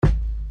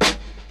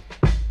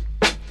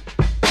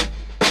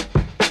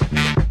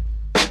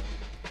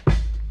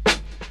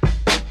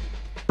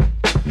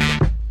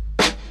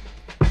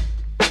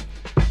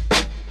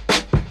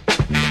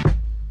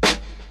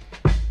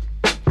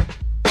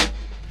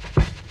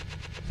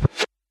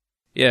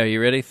Yeah,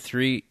 you ready?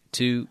 3,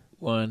 2,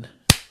 1.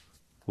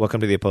 Welcome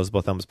to the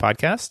Opposable Thumbs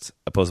podcast.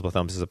 Opposable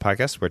Thumbs is a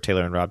podcast where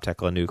Taylor and Rob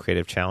tackle a new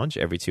creative challenge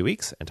every 2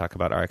 weeks and talk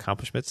about our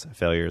accomplishments,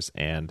 failures,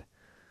 and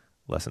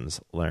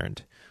lessons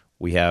learned.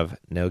 We have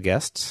no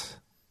guests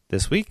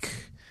this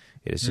week.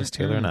 It is just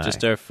Taylor and I.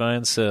 Just our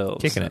fine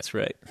selves. Kicking it. That's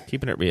right.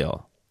 Keeping it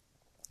real.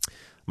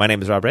 My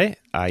name is Rob Ray.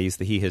 I use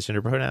the he, his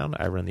gender pronoun.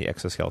 I run the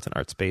Exoskeleton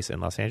Art Space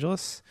in Los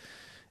Angeles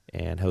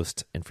and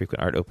host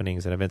infrequent art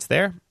openings and events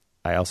there.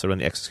 I also run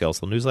the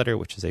Exoskeletal newsletter,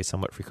 which is a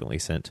somewhat frequently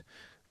sent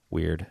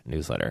weird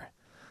newsletter.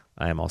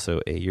 I am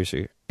also a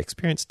user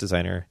experience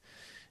designer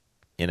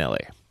in LA.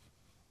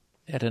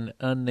 At an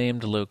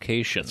unnamed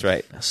location. That's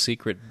right. A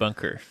secret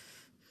bunker.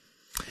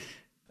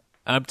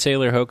 I'm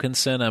Taylor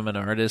Hokinson. I'm an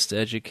artist,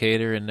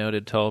 educator, and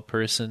noted tall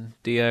person,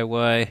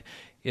 DIY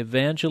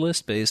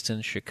evangelist based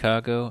in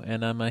Chicago,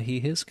 and I'm a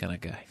he-his kind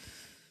of guy.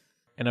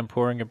 And I'm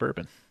pouring a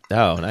bourbon.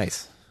 Oh,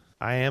 nice.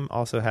 I am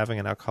also having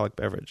an alcoholic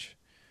beverage.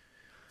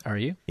 Are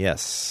you?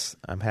 Yes.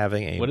 I'm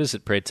having a... What is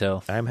it, pray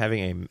tell? I'm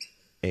having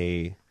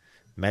a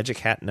Magic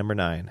Hat number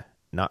 9,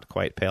 not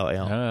quite pale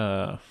ale.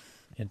 Ah,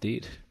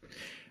 indeed.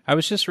 I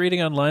was just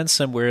reading online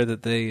somewhere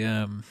that they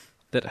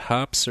that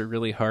hops are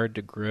really hard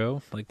to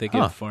grow. Like they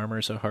give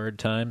farmers a hard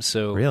time.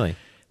 So Really?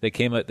 they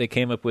came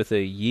up with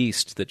a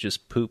yeast that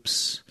just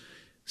poops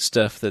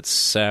stuff that's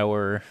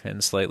sour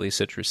and slightly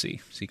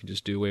citrusy. So you can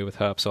just do away with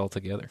hops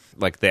altogether.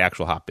 Like the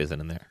actual hop isn't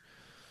in there.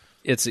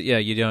 It's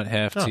you don't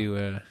have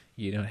to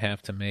you don't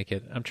have to make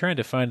it. I'm trying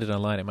to find it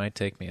online. It might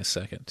take me a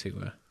second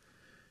to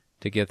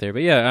get there.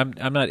 But yeah,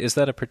 I'm not. Is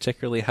that a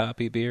particularly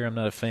hoppy beer? I'm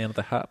not a fan of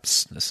the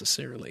hops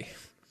necessarily.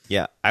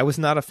 Yeah, I was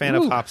not a fan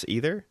of hops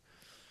either.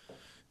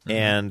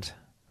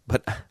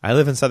 But I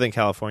live in Southern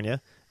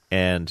California,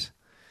 and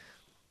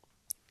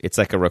it's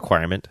like a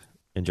requirement.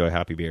 Enjoy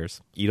hoppy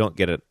beers. You don't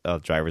get a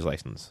driver's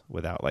license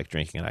without like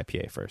drinking an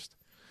IPA first.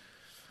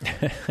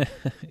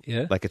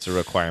 Yeah, like it's a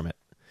requirement.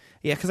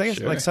 Yeah, because I guess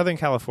like Southern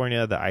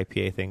California, the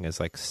IPA thing is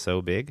like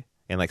so big,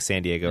 and like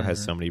San Diego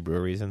has so many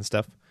breweries and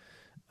stuff.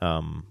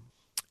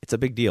 It's a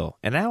big deal,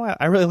 and now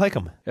I really like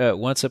them.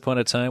 Once upon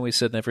a time, we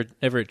said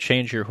never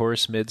change your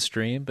horse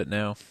midstream, but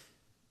now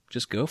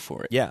just go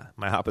for it. Yeah,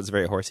 my hop is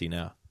very horsey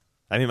now.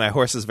 I mean, my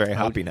horse is very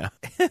hoppy now.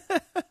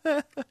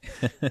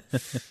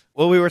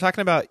 Well, we were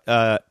talking about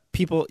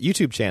people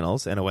YouTube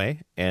channels in a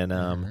way,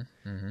 and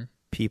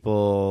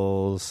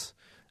people's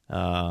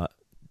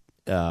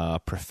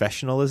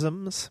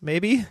professionalisms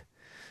maybe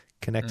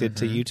connected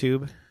to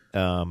YouTube.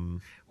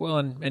 Well,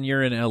 and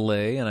you're in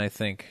LA, and I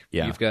think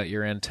Yeah. you've got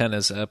your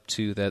antennas up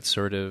to that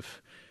sort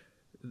of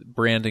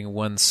branding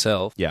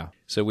oneself. Yeah.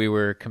 So we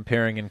were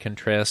comparing and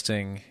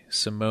contrasting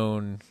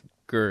Simone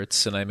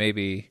Gertz, and I may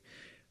be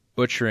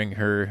butchering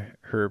her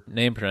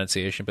name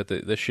pronunciation, but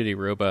the Shitty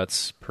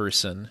Robots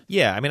person.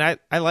 Yeah, I mean, I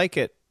like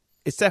it.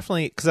 It's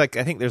definitely because like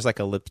I think there's like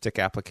a lipstick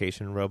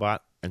application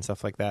robot and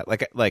stuff like that,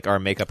 like our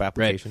makeup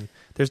application. Right.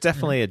 There's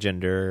definitely a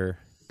gender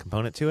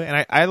component to it,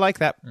 and I like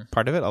that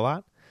part of it a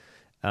lot.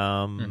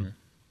 I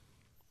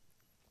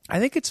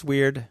think it's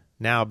weird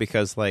now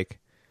because like,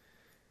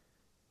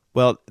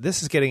 well,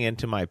 this is getting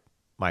into my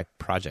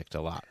project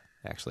a lot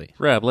actually.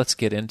 Rob, let's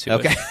get into it.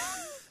 Okay,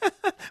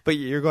 but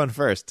you're going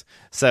first,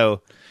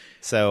 so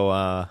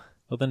well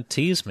then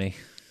tease me.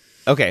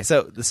 Okay,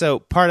 so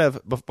part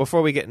of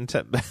before we get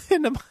into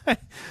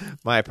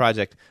my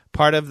project,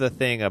 part of the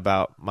thing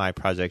about my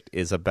project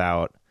is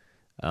about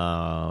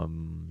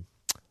the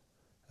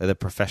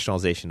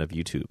professionalization of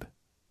YouTube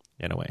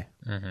in a way,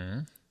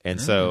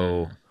 and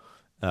so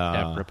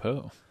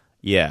apropos,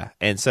 yeah,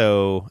 and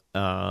so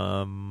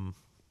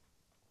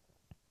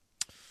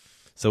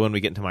so when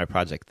we get into my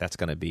project, that's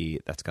gonna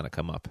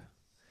come up.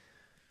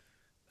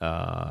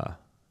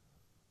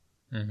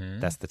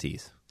 That's the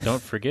tease.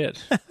 Don't forget.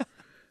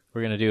 We're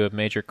going to do a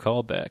major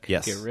callback.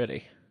 Yes. Get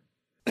ready.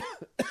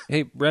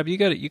 Hey, Rob, you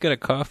got a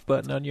cough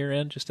button on your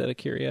end, just out of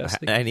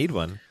curiosity? I need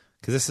one,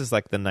 because this is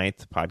like the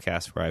 9th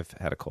podcast where I've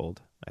had a cold,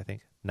 I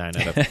think. 9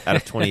 out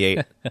of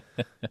 28.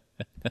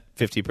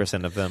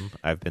 50% of them,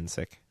 I've been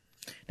sick.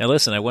 Now,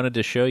 listen, I wanted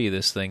to show you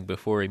this thing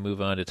before we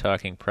move on to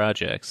talking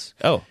projects.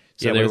 Oh.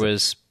 So yeah, there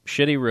was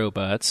Shitty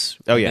Robots.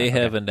 Oh, yeah. They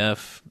have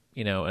enough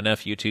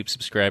YouTube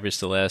subscribers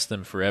to last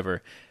them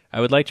forever. I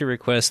would like to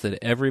request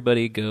that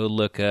everybody go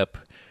look up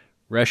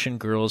Russian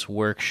Girls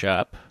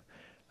Workshop,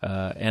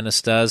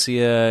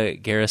 Anastasia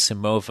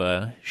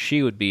Gerasimova.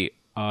 She would be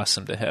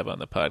awesome to have on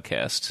the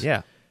podcast.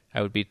 Yeah,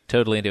 I would be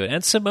totally into it,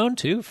 and Simone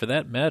too, for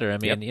that matter. I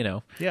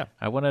mean, yeah.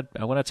 I want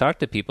to talk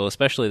to people,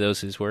 especially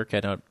those whose work I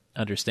don't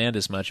understand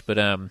as much. But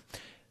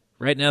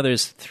right now,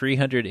 there's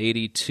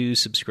 382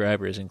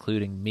 subscribers,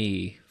 including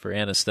me, for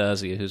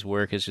Anastasia, whose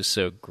work is just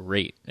so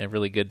great and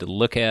really good to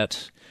look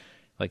at.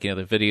 Like, the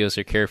videos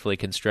are carefully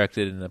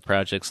constructed, and the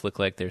projects look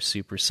like they're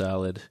super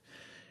solid.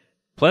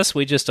 Plus,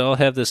 we just all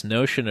have this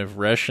notion of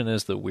Russian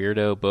as the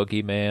weirdo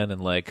boogeyman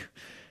and like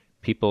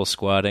people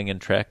squatting in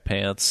track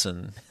pants,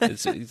 and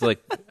it's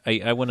like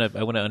I want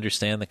to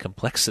understand the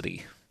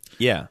complexity.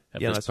 Yeah, of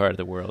this part of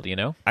the world.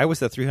 I was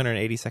the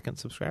 382nd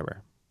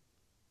subscriber.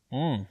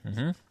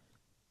 Mm-hmm.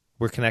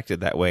 We're connected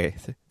that way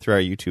through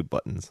our YouTube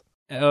buttons.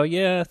 Oh,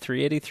 yeah,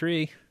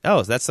 383.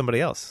 Oh, that's somebody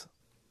else.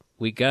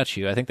 We got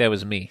you. I think that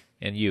was me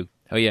and you.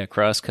 Oh, yeah,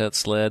 Crosscut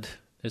Sled.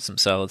 There's some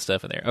solid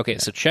stuff in there. Okay,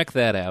 so check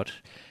that out.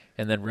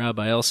 And then, Rob,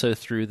 I also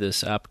threw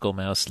this Optical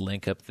Mouse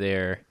link up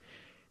there.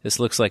 This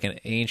looks like an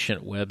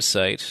ancient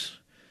website,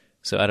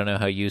 so I don't know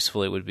how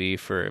useful it would be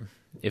for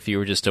if you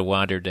were just to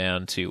wander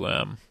down to,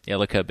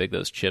 look how big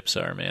those chips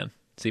are, man.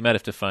 So you might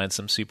have to find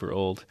some super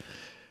old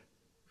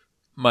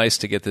mice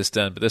to get this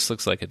done, but this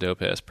looks like a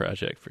dope-ass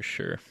project for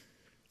sure.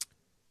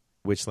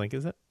 Which link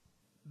is it?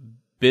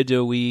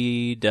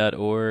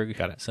 Bidoe.org.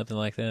 Got it. Something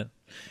like that.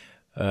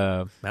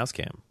 Mouse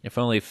cam. If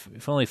only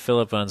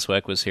Philip von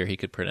Zweck was here, he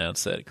could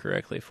pronounce that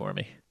correctly for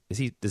me.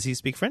 Does he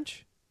speak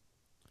French?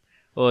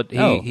 Well,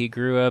 he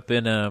grew up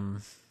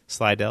in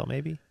Slidell,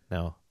 maybe?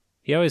 No.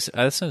 He always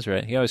that sounds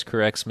right. He always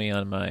corrects me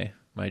on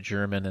my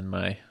German and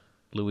my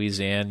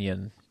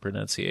Louisianian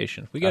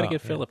pronunciation. We got to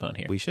get Philip on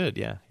here. We should,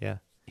 yeah.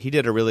 He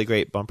did a really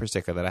great bumper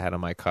sticker that I had on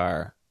my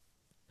car.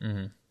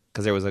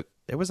 Because there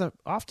was a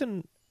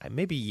often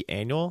maybe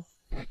annual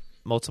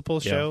multiple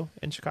show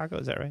in Chicago.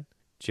 Is that right?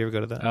 Did you ever go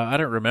to that? I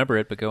don't remember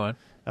it, but go on.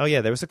 Oh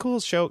yeah, there was a cool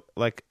show,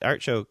 like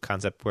art show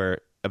concept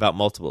about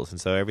multiples,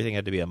 and so everything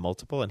had to be a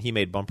multiple. And he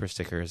made bumper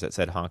stickers that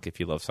said "honk if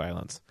you love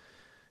silence."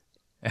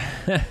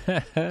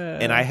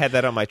 And I had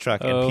that on my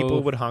truck, and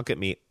people would honk at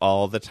me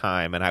all the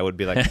time, and I would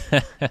be like,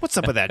 "What's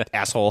up with that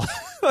asshole?"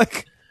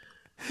 Like,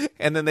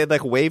 and then they'd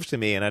like wave to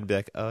me, and I'd be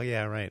like, "Oh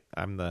yeah, right.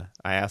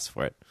 I asked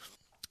for it."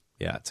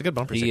 Yeah, it's a good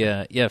bumper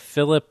sticker. Yeah.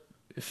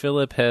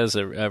 Philip has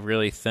a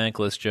really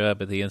thankless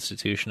job at the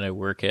institution I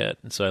work at,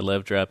 and so I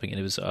love dropping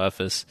into his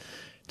office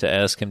to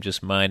ask him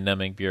just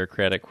mind-numbing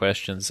bureaucratic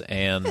questions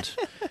and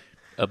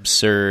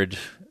absurd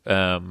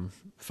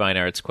fine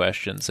arts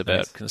questions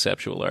about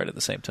conceptual art at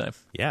the same time.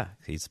 Yeah,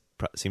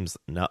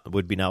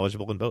 would be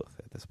knowledgeable in both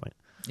at this point.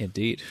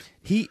 Indeed.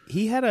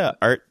 He had a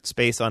art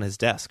space on his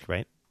desk,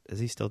 right? Is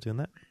he still doing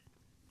that?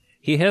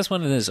 He has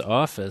one in his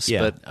office,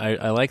 but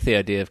I like the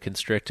idea of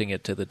constricting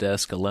it to the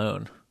desk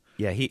alone.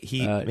 Yeah,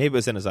 he maybe it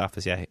was in his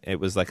office. Yeah, it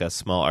was like a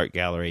small art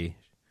gallery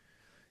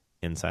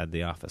inside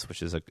the office,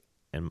 which is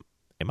in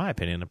my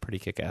opinion, a pretty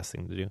kick-ass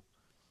thing to do.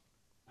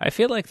 I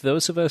feel like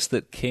those of us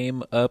that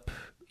came up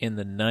in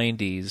the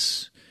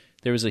 90s,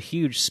 there was a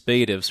huge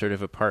spate of sort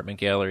of apartment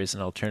galleries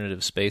and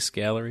alternative space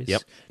galleries.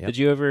 Yep. Did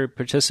you ever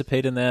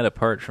participate in that,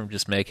 apart from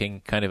just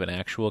making kind of an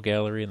actual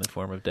gallery in the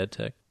form of Dead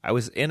Tech? I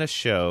was in a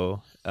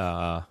show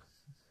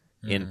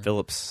in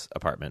Philip's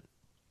apartment.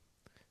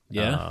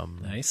 Yeah,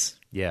 nice.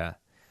 Yeah.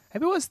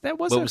 What was the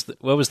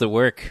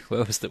work?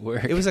 What was the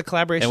work? It was a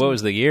collaboration. And what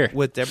was the year?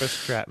 With Deborah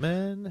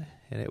Stratman,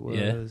 and it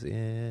was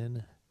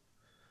in.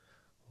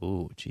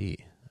 Oh, gee.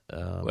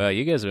 Wow,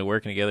 you guys have been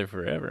working together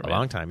forever, man. A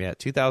long time, yeah.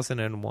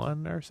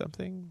 2001 or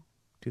something?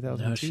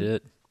 2002? No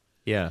shit.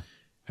 Yeah.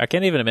 I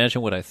can't even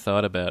imagine what I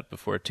thought about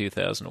before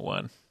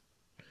 2001.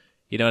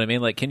 You know what I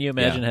mean? Like, can you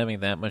imagine having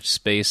that much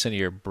space in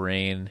your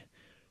brain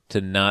to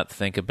not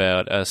think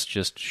about us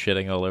just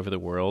shitting all over the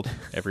world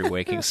every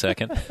waking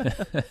second?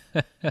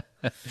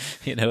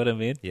 You know what I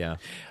mean? Yeah.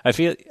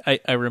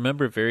 I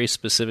remember very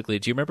specifically.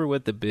 Do you remember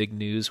what the big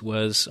news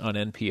was on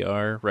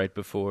NPR right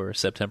before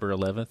September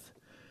 11th?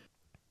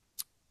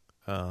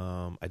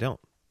 I don't.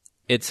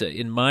 It's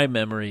in my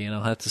memory, and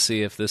I'll have to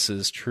see if this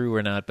is true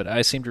or not, but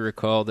I seem to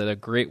recall that a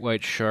great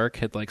white shark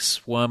had like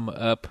swum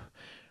up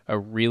a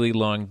really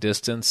long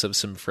distance of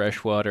some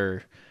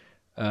freshwater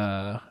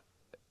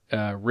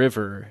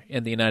river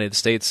in the United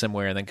States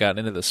somewhere, and then got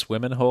into the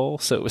swimming hole.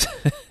 So it was,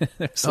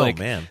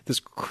 this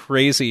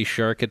crazy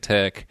shark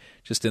attack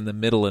just in the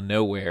middle of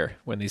nowhere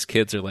when these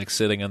kids are like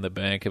sitting on the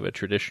bank of a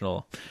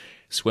traditional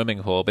swimming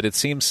hole. But it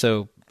seems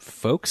so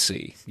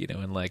folksy,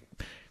 and like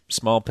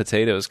small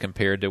potatoes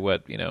compared to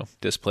what,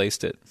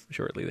 displaced it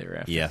shortly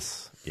thereafter.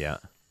 Yes. Yeah.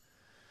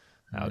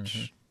 Ouch.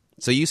 Mm-hmm.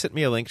 So you sent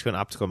me a link to an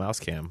optical mouse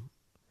cam.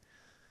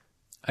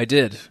 I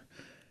did.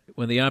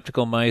 When the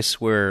optical mice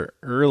were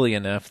early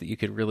enough that you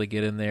could really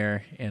get in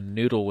there and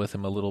noodle with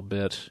them a little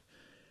bit,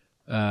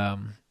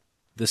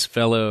 this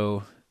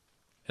fellow,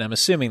 and I'm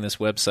assuming this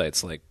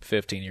website's like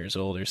 15 years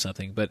old or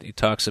something, but he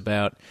talks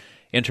about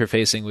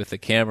interfacing with the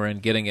camera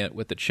and getting at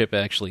what the chip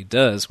actually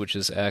does, which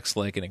is acts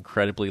like an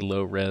incredibly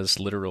low-res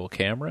literal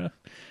camera.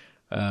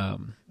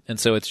 And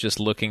so it's just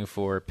looking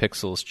for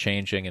pixels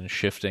changing and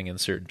shifting in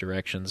certain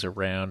directions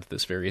around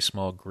this very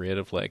small grid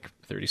of like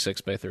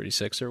 36 by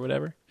 36 or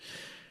whatever.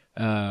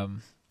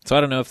 So I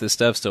don't know if this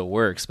stuff still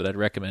works, but I'd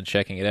recommend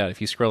checking it out.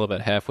 If you scroll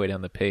about halfway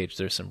down the page,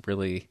 there's some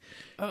really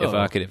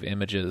evocative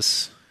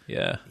images.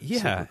 Yeah,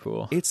 super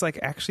cool. It's like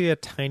actually a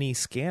tiny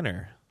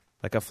scanner,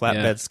 like a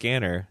flatbed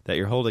scanner that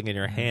you're holding in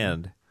your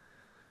hand.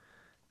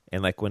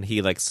 And like when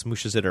he like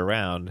smooshes it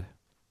around,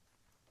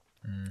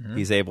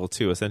 he's able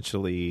to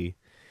essentially...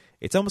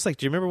 It's almost like,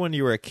 do you remember when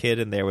you were a kid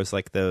and there was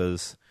like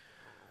those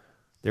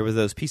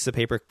pieces of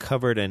paper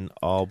covered in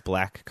all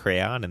black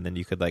crayon, and then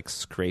you could like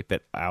scrape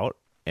it out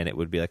and it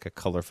would be like a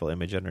colorful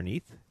image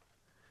underneath?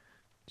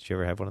 Did you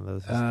ever have one of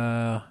those?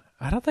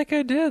 I don't think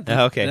I did.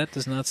 Oh, okay. That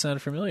does not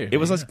sound familiar. It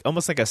was like,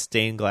 almost like a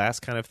stained glass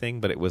kind of thing,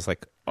 but it was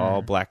like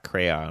all black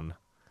crayon,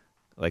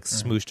 like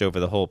smooshed over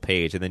the whole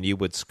page, and then you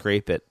would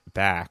scrape it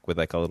back with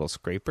like a little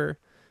scraper,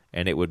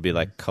 and it would be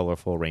like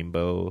colorful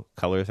rainbow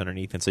colors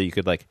underneath, and so you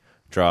could like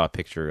draw a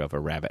picture of a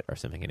rabbit or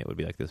something, and it would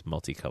be like this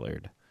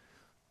multicolored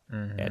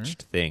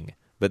etched thing.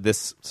 But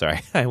this,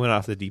 sorry, I went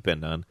off the deep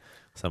end on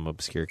some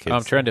obscure kids.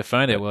 I'm trying to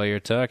find it while you're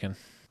talking.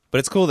 But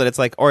it's cool that it's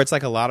like, or it's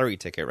like a lottery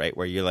ticket, right?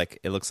 Where you're like,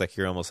 it looks like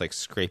you're almost like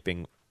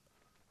scraping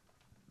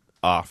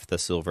off the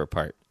silver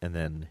part, and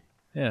then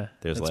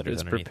there's letters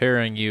it's underneath.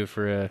 Preparing you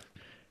for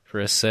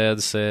a sad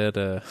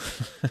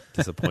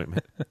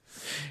Disappointment.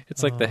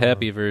 It's like the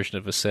happy version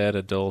of a sad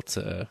adult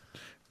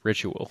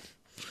ritual.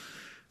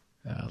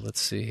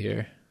 Let's see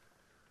here.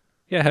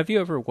 Yeah, have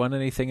you ever won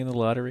anything in the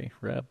lottery,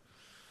 Rob?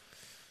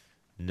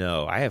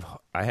 No, I have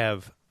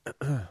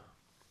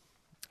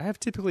I have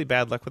typically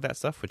bad luck with that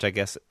stuff, which I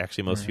guess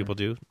actually most people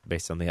do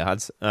based on the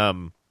odds.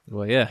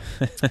 Well, yeah.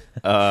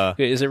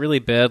 Is it really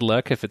bad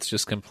luck if it's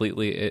just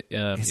completely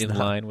in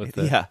line with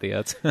the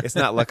odds? It's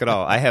not luck at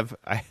all.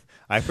 I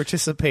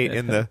participate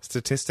in the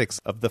statistics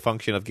of the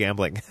function of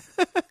gambling.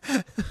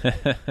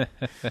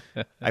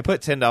 I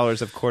put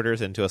 $10 of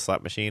quarters into a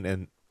slot machine,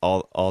 and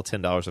all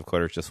 $10 of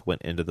quarters just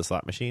went into the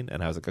slot machine,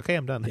 and I was like, okay,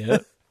 I'm done.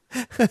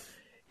 Yeah.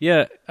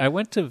 Yeah, I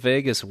went to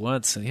Vegas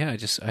once, and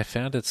I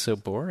found it so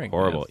boring.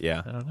 Horrible, man.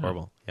 yeah. I don't know.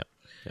 Horrible, yep.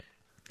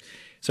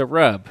 So,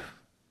 Rob,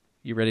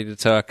 you ready to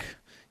talk?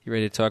 You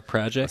ready to talk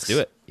projects? Let's do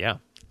it, yeah.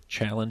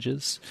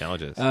 Challenges.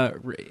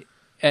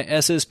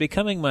 As is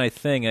becoming my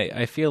thing,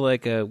 I feel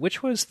like,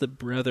 which was the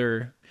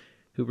brother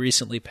who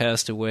recently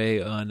passed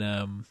away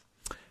on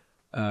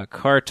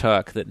Car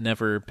Talk that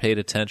never paid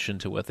attention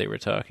to what they were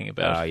talking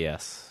about?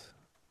 Yes.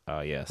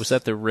 Yes. Was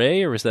that the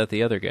Ray, or was that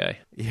the other guy?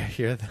 Yeah,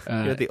 you're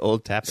the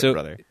old Tappet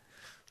brother.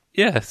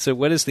 Yeah, so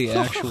what is the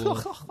actual...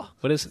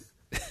 what is...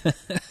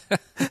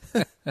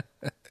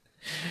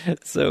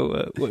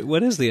 So,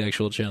 what is the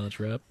actual challenge,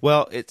 Rob?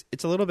 Well,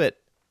 it's a little bit...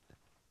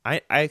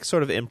 I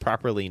sort of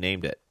improperly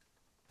named it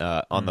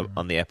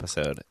on the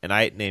episode, and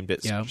I named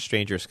it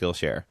Stranger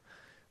Skillshare.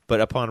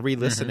 But upon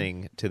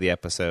re-listening to the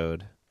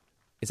episode,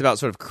 it's about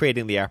sort of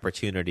creating the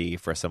opportunity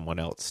for someone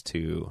else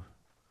to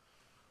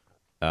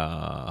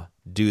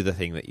do the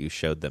thing that you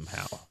showed them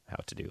how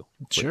to do.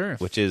 Sure.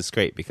 Which is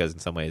great, because in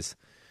some ways,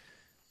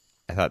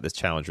 I thought this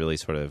challenge really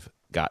sort of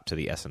got to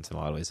the essence in a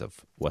lot of ways of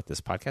what this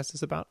podcast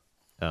is about.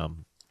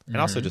 And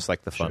also just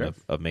like the fun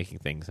of making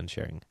things and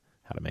sharing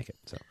how to make it.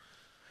 So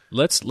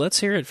let's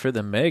hear it for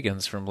the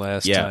Megans from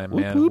last time,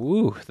 man. Whoop.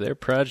 Woo, their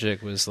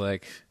project was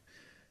like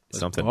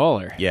something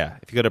baller. Yeah.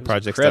 If you go to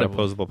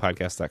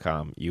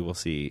projects.opposablepodcast.com, you will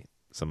see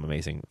some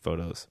amazing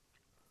photos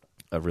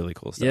of really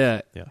cool stuff.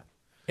 Yeah. Yeah.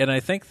 And I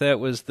think that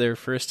was their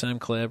first time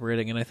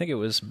collaborating, and I think it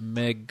was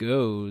Meg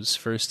Go's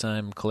first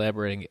time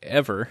collaborating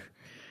ever.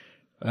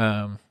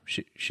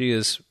 She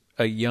is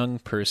a young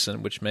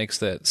person, which makes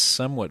that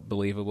somewhat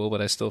believable,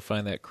 but I still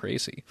find that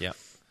crazy. Yeah.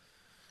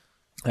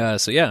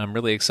 So yeah, I'm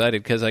really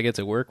excited because I get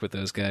to work with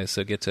those guys,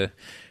 so get to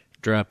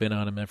drop in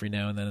on them every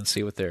now and then and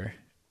see what they're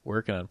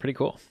working on. Pretty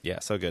cool. Yeah,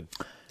 so good.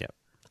 Yeah.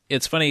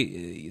 It's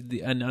funny,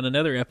 on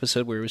another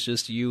episode where it was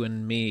just you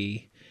and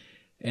me,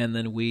 and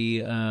then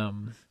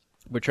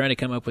we're trying to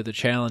come up with a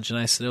challenge, and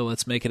I said,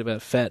 let's make it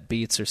about fat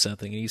beats or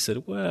something. And you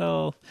said,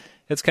 well,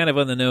 it's kind of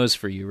on the nose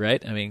for you,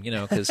 right? I mean,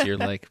 because you're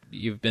like,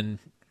 you've been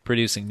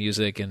producing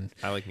music and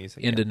I like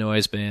music, into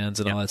noise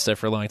bands and all that stuff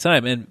for a long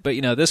time. But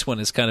this one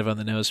is kind of on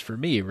the nose for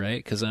me,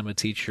 right? Because I'm a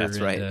teacher. That's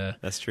right.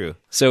 That's true.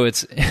 So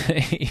it's,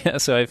 yeah,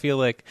 so I feel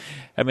like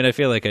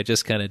I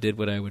just kind of did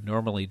what I would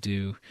normally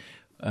do.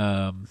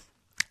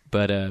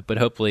 But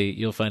hopefully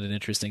you'll find it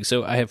interesting.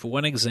 So I have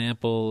one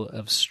example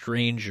of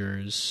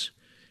strangers,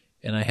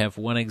 and I have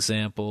one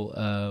example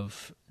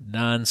of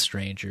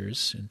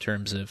non-strangers in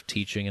terms of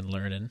teaching and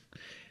learning.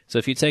 So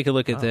if you take a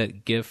look at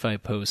that GIF I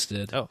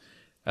posted,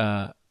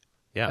 I'd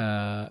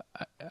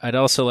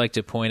also like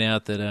to point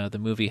out that the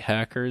movie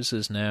Hackers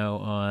is now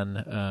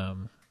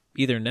on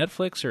either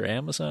Netflix or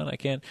Amazon.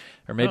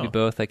 Or maybe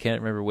both. I can't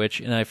remember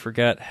which. And I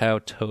forgot how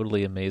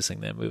totally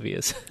amazing that movie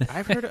is.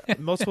 I've heard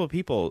multiple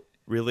people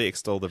really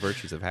extol the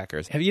virtues of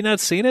Hackers. Have you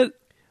not seen it?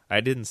 I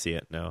didn't see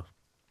it, no.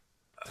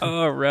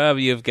 Oh, Rob,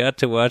 you've got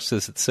to watch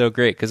this. It's so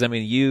great. Because, I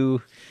mean,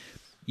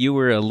 you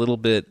were a little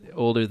bit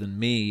older than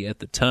me at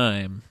the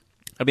time.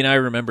 I mean, I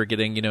remember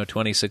getting,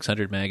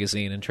 2600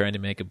 magazine and trying to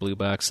make a blue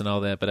box and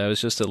all that, but I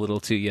was just a little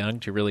too young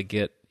to really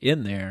get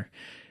in there.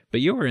 But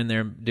you were in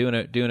there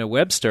doing a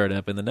web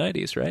startup in the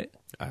 90s, right?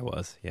 I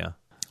was, yeah.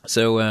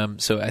 So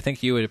I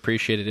think you would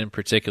appreciate it in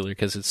particular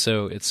because it's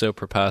so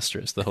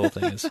preposterous. The whole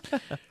thing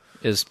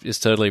is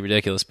totally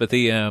ridiculous. But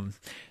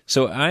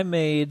so I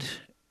made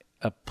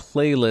a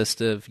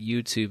playlist of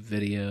YouTube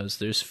videos.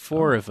 There's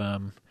 4 of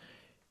them.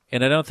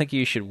 And I don't think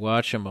you should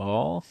watch them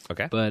all.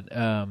 Okay. But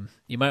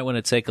you might want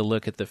to take a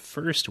look at the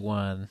first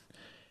one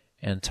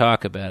and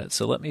talk about it.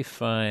 So let me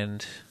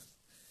find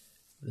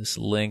this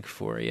link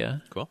for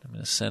you. Cool. I'm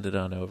going to send it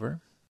on over.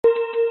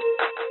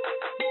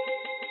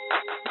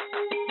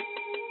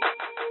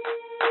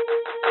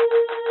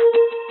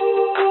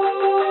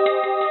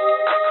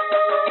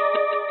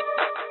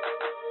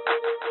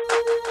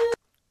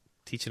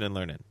 Teaching and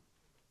learning.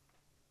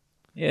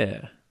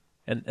 Yeah.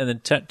 And then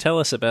tell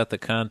us about the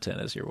content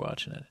as you're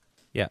watching it.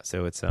 Yeah,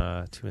 so it's 2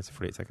 minutes and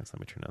 48 seconds.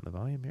 Let me turn down the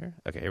volume here.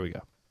 Okay, here we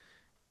go.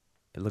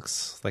 It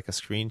looks like a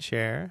screen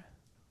share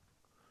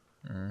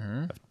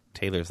of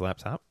Taylor's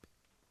laptop.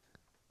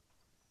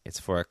 It's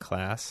for a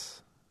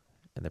class,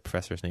 and the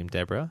professor's named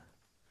Deborah.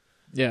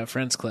 Yeah,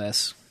 Friends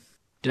class.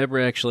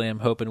 Deborah, actually, I'm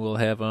hoping we'll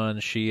have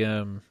on. She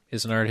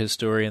is an art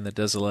historian that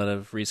does a lot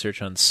of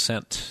research on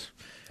scent.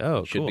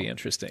 Oh, Should cool. be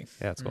interesting.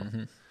 Yeah, that's cool.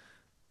 Mm-hmm.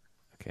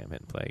 Okay, I'm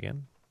hitting play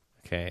again.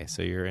 Okay,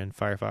 so you're in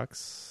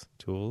Firefox,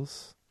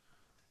 Tools,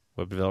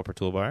 Web Developer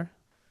Toolbar.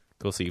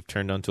 Cool, so you've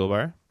turned on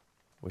Toolbar,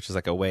 which is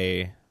like a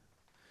way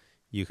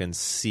you can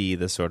see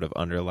the sort of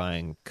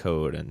underlying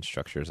code and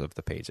structures of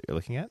the page that you're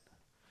looking at.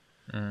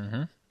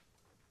 Mm-hmm.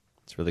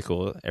 It's really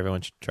cool.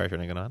 Everyone should try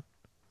turning it on.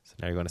 So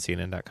now you're going to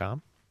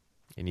CNN.com,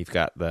 and you've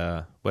got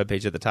the web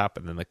page at the top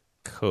and then the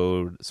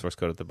source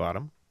code at the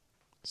bottom.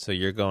 So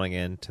you're going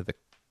into the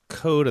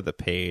code of the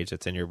page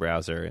that's in your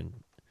browser,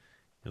 and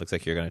it looks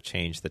like you're going to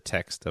change the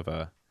text of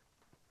a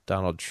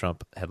Donald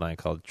Trump headline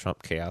called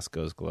Trump Chaos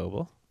Goes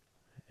Global.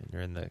 And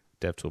you're in the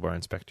Dev Toolbar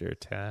Inspector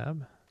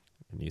tab,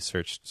 and you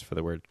search for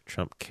the word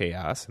Trump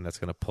Chaos, and that's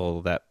going to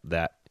pull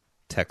that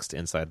text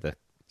inside the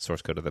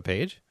source code of the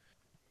page.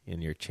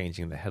 And you're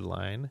changing the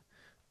headline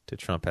to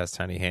Trump Has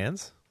Tiny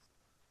Hands.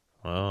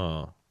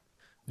 Oh.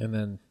 And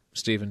then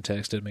Steven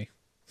texted me.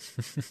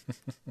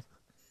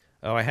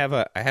 Oh, I have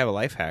a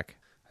life hack.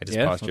 I just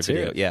paused your let's hear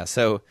video. it. Yeah,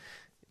 so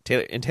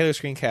in Taylor's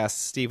screencast,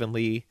 Stephen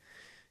Lee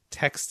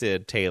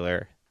texted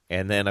Taylor,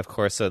 and then of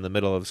course, so in the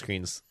middle of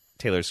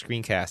Taylor's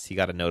screencast, he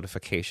got a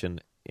notification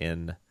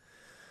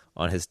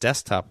on his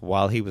desktop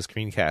while he was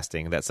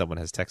screencasting that someone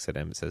has texted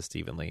him. It says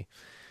Stephen Lee.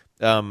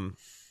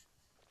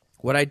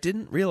 What I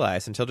didn't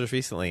realize until just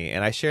recently,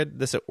 and I shared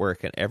this at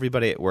work, and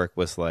everybody at work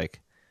was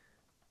like,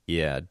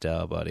 "Yeah,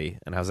 duh, buddy,"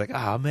 and I was like,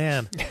 "Oh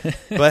man,"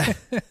 but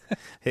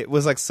it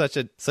was like such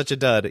a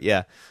dud,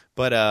 yeah.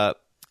 But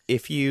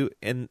if you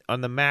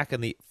on the Mac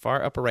in the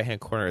far upper right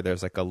hand corner,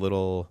 there's like a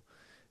little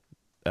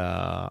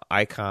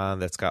icon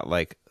that's got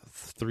like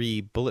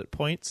 3 bullet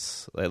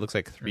points. It looks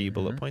like 3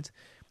 bullet points,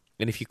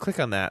 and if you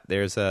click on that,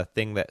 there's a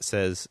thing that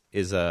says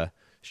is a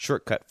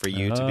shortcut for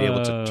you to be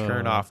able to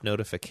turn off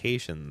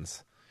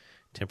notifications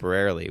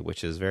temporarily,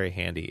 which is very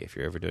handy if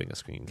you're ever doing a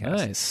screencast.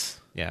 Nice.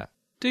 Yeah.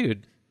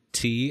 Dude,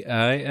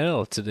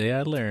 TIL. Today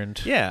I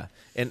learned. Yeah.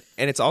 And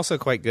it's also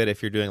quite good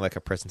if you're doing like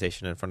a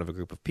presentation in front of a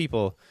group of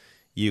people.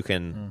 You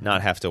can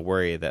not have to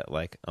worry that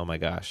like, oh my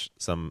gosh,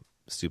 some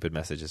stupid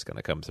message is going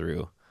to come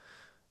through.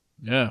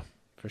 Yeah,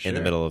 for sure. In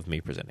the middle of me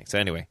presenting. So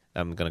anyway,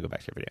 I'm going to go back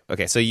to your video.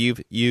 Okay, so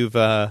you've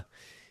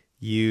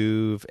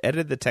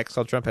edited the text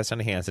called Trump Has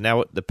Tiny Hands, and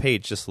now the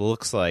page just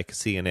looks like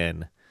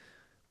CNN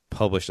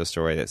published a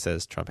story that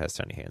says Trump Has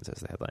Tiny Hands as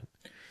the headline.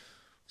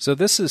 So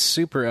this is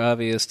super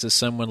obvious to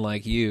someone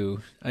like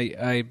you.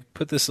 I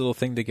put this little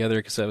thing together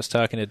because I was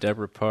talking to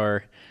Deborah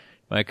Parr,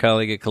 my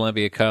colleague at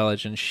Columbia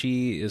College, and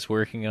she is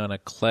working on a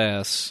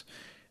class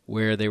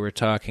where they were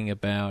talking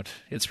about,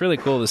 it's really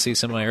cool to see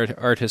some of my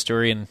art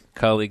historian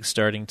colleagues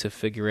starting to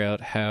figure out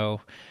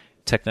how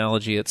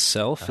technology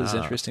itself is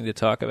interesting to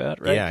talk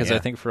about, right? Because I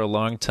think for a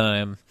long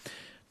time,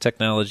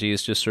 technology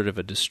is just sort of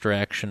a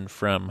distraction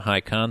from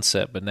high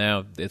concept, but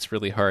now it's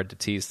really hard to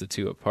tease the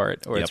two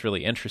apart, or it's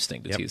really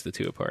interesting to tease the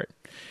two apart.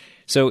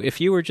 So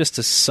if you were just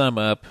to sum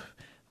up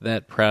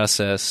that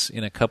process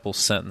in a couple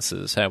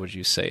sentences, how would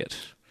you say it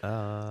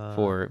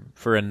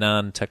for a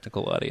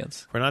non-technical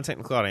audience? For a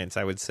non-technical audience,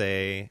 I would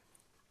say,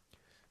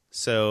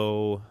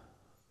 so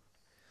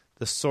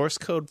the source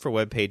code for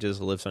web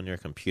pages lives on your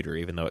computer,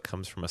 even though it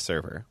comes from a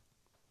server.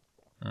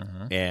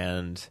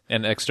 And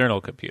an external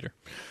computer.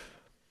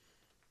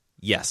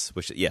 Yes,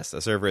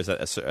 a server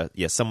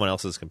is someone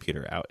else's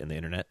computer out in the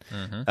internet.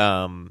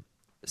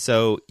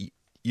 So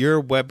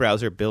your web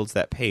browser builds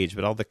that page,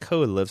 but all the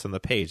code lives on the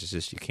page. It's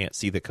just you can't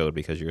see the code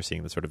because you're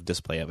seeing the sort of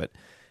display of it.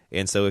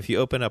 And so if you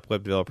open up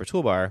Web Developer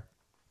Toolbar,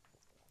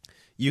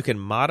 you can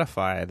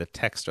modify the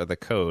text or the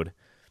code.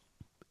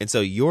 And so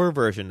your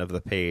version of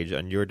the page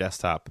on your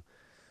desktop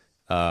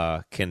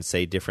can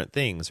say different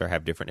things or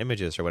have different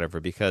images or whatever,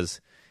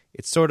 because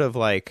it's sort of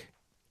like,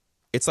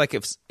 it's like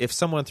if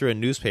someone threw a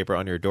newspaper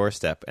on your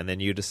doorstep and then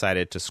you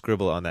decided to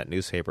scribble on that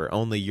newspaper,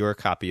 only your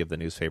copy of the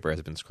newspaper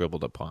has been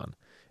scribbled upon.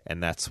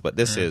 And that's what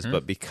this is.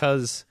 But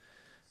because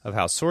of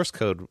how source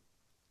code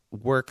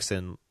works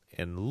and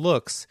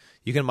looks,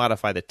 you can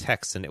modify the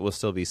text and it will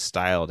still be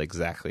styled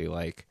exactly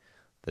like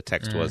the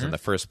text was in the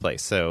first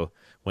place. So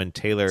when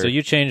Taylor... So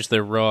you changed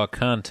the raw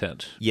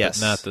content, yes,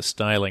 but not the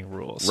styling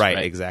rules. Right?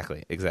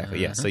 Exactly.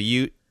 Yeah.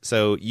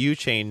 So you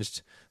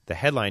changed the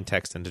headline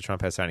text into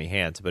Trump Has Tiny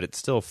Hands, but it's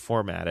still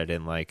formatted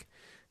in like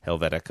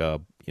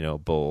Helvetica,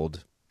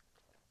 bold,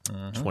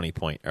 20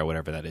 point or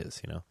whatever that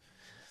is,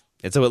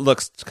 And so it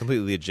looks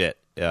completely legit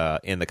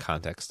in the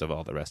context of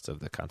all the rest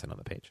of the content on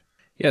the page.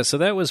 Yeah, so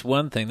that was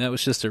one thing. That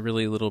was just a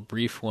really little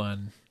brief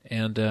one.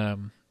 And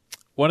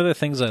one of the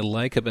things I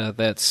like about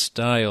that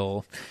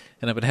style,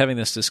 and I've been having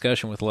this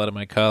discussion with a lot of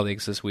my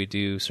colleagues as we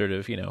do sort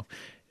of,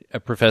 a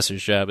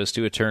professor's job is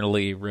to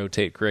eternally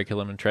rotate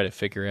curriculum and try to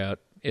figure out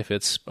if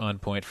it's on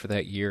point for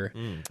that year.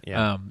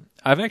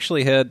 I've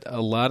actually had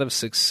a lot of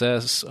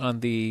success on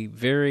the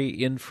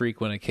very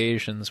infrequent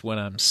occasions when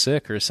I'm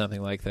sick or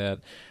something like that.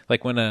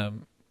 Like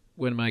when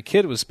my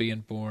kid was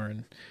being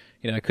born,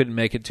 I couldn't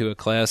make it to a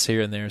class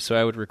here and there, so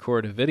I would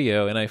record a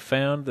video, and I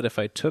found that if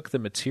I took the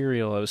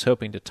material I was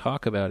hoping to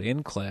talk about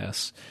in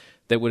class,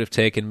 that would have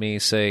taken me,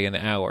 say, an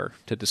hour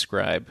to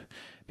describe.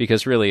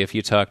 Because really, if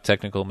you talk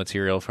technical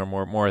material for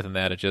more than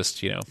that, it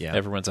just,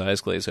 everyone's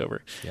eyes glaze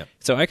over. Yep.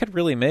 So I could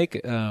really make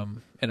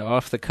an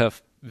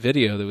off-the-cuff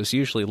video that was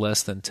usually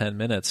less than 10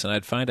 minutes, and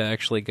I'd find I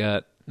actually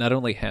got not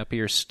only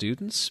happier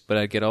students, but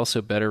I'd get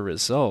also better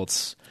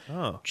results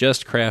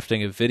just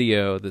crafting a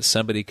video that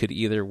somebody could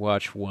either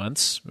watch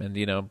once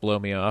and, blow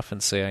me off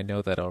and say, I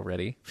know that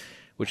already,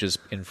 which is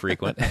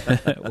infrequent,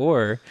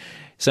 or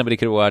somebody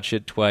could watch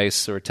it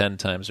twice or 10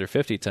 times or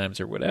 50 times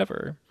or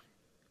whatever.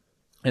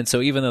 And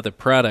so even though the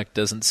product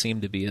doesn't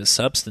seem to be as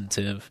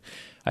substantive,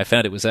 I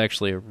found it was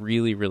actually a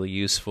really, really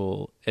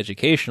useful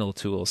educational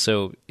tool.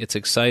 So it's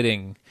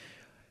exciting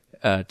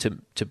to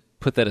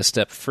put that a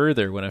step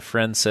further when a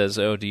friend says,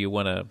 oh, do you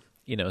want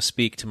to,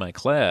 speak to my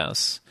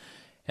class?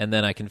 And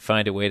then I can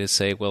find a way to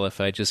say, well, if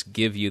I just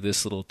give you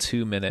this little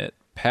 2-minute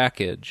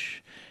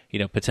package,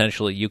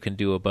 potentially you can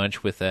do a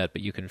bunch with that,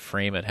 but you can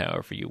frame it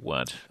however you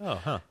want. Oh,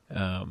 huh.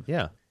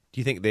 Yeah. Do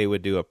you think they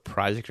would do a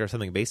project or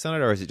something based on it,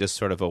 or is it just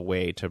sort of a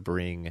way to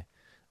bring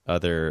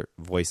other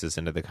voices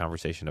into the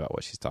conversation about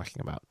what she's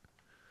talking about?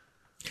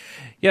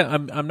 Yeah,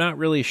 I'm not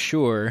really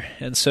sure.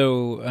 And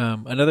so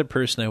another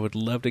person I would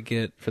love to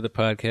get for the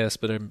podcast,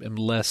 but I'm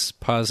less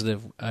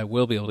positive I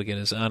will be able to get,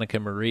 is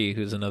Annika Marie,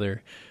 who's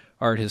another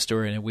art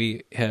historian. And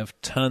we have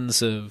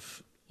tons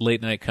of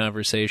late-night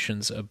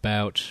conversations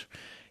about,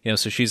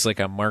 so she's like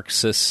a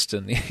Marxist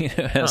and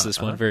has this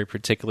one very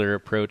particular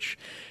approach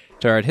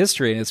to art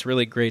history, and it's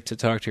really great to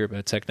talk to her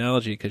about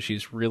technology because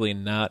she's really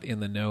not in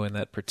the know in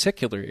that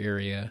particular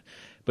area,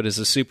 but is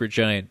a super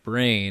giant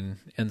brain,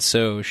 and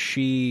so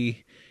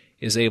she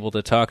is able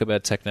to talk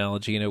about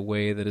technology in a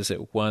way that is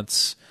at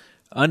once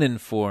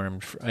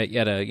uninformed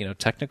at a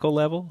technical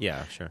level,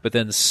 but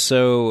then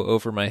so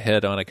over my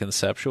head on a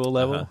conceptual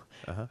level.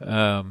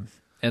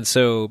 And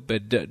so,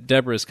 but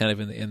Deborah's kind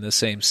of in the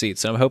same seat,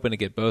 so I'm hoping to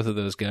get both of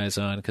those guys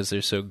on because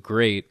they're so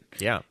great.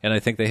 Yeah, and I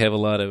think they have a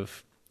lot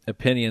of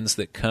opinions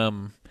that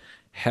come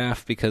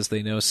half because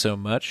they know so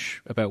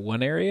much about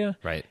one area,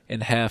 right,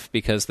 and half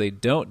because they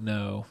don't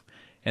know,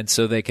 and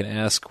so they can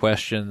ask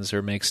questions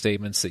or make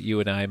statements that you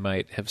and I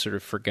might have sort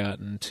of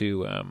forgotten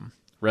to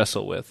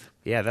wrestle with.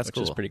 Yeah, that's which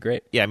is pretty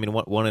great. Yeah, I mean,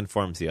 one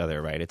informs the other,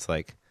 right? It's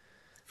like,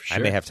 I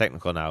may have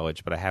technical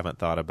knowledge, but I haven't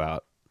thought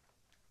about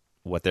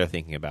what they're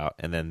thinking about,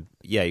 and then,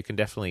 you can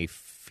definitely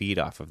feed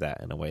off of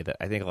that in a way that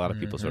I think a lot of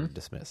people sort of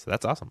dismiss. So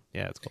that's awesome.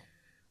 Yeah, it's cool.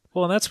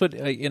 Well, and that's what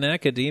in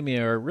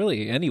academia or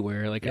really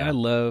anywhere. Like I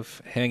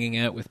love hanging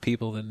out with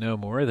people that know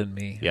more than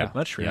me. Yeah. I'd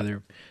much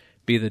rather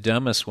be the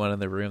dumbest one in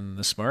the room than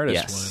the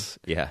smartest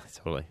one. Yeah,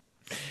 totally.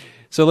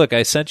 So look,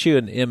 I sent you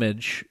an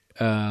image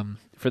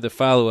for the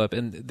follow-up,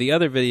 and the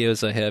other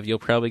videos I have, you'll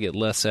probably get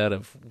less out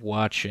of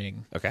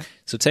watching. Okay.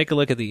 So take a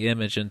look at the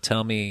image and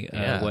tell me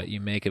what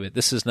you make of it.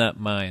 This is not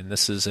mine.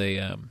 This is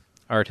a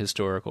art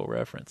historical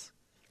reference.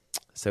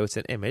 So it's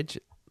an image.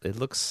 It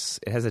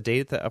has a date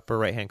at the upper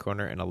right-hand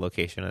corner and a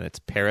location, and it's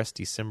Paris,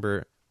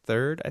 December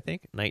 3rd, I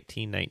think,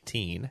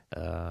 1919.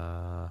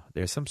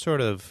 There's some sort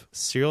of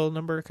serial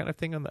number kind of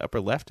thing on the upper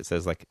left. It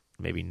says like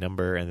maybe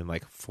number and then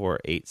like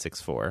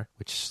 4864,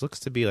 which looks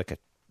to be a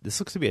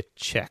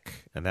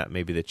check, and that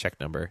may be the check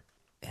number.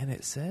 And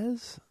it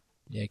says,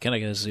 yeah, kind of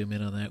got to zoom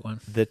in on that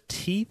one. The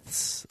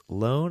Teeths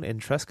Loan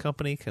and Trust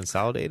Company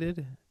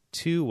Consolidated,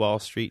 2 Wall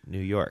Street, New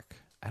York.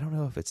 I don't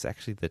know if it's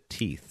actually the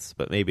Teeths,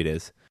 but maybe it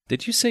is.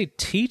 Did you say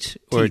teat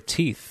or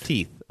teeth?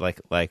 Teeth, like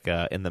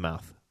in the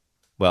mouth.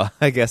 Well,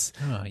 I guess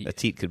a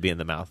teat could be in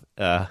the mouth.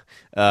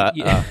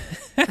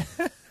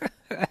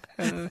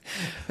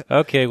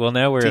 Okay, well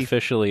now we're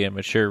officially a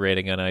mature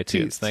rating on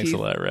iTunes. Thanks a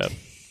lot, Rob.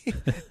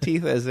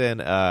 Teeth as in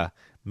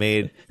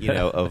made,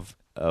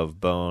 of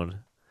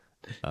bone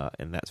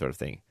and that sort of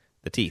thing.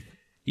 The teeth.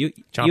 You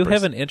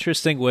have an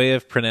interesting way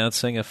of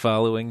pronouncing a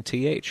following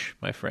th,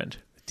 my friend.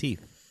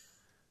 Teeth.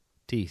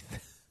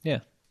 Yeah.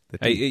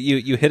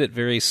 You hit it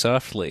very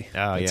softly.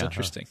 Oh, That's yeah.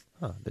 interesting.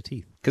 The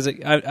teeth. Because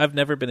I've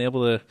never been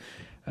able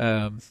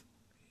to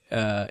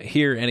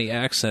hear any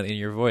accent in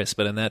your voice,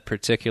 but in that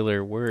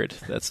particular word,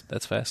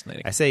 that's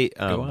fascinating. I say,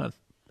 go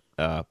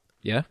on.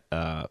 Yeah?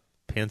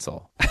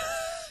 Pencil.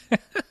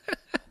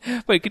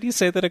 Wait, could you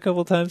say that a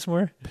couple times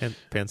more?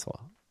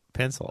 Pencil.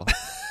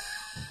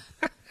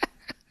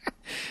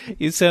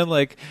 You sound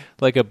like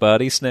a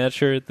body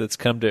snatcher that's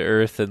come to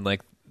Earth, and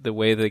like the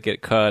way they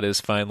get caught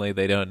is finally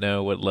they don't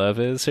know what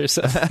love is or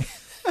something.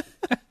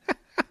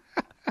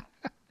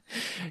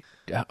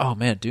 Oh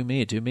man, do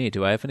me.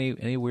 Do I have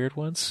any weird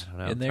ones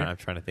in there? I'm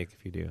trying to think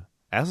if you do.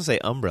 I also say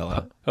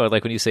umbrella. Oh,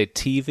 like when you say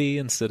TV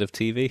instead of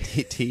TV?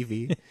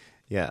 TV.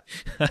 Yeah.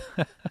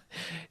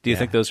 Do you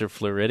think those are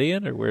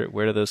Floridian, or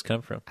where do those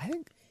come from? I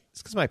think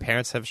it's because my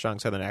parents have strong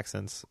Southern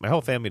accents. My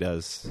whole family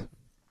does.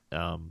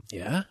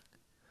 Yeah?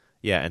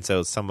 Yeah, and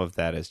so some of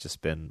that has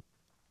just been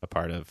a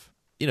part of,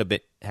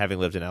 having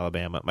lived in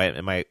Alabama.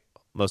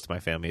 Most of my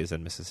family is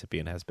in Mississippi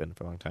and has been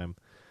for a long time.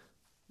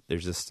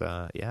 There's just,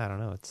 I don't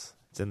know. It's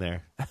in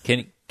there.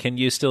 Can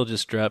you still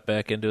just drop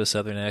back into a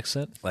Southern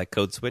accent? Like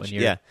code switch? When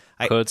you're Yeah.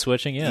 Code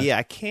switching? Yeah. Yeah,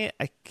 I can't.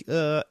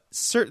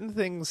 Certain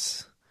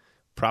things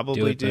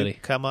probably do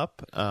come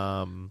up.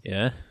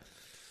 Yeah.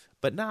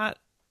 But not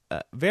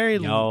very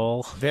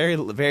Y'all. very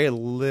very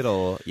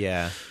little.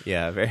 Yeah,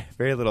 very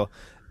very little.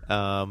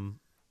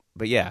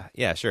 But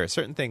yeah, sure.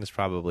 Certain things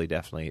probably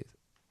definitely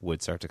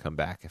would start to come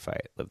back if I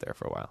lived there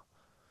for a while.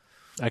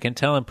 I can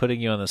tell I'm putting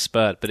you on the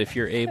spot, but if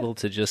you're able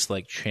to just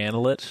like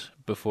channel it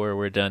before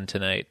we're done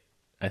tonight,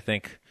 I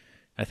think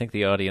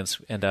the audience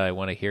and I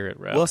want to hear it,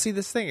 Rob. Well, see,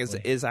 this thing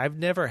is I've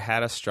never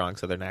had a strong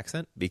Southern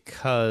accent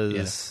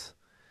because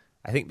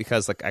I think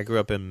because like I grew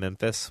up in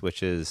Memphis,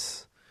 which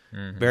is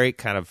very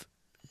kind of,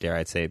 dare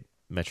I say,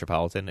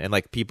 metropolitan, and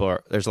like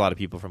there's a lot of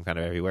people from kind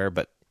of everywhere,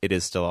 but it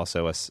is still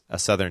also a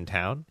southern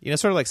town.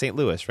 Sort of like St.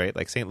 Louis, right?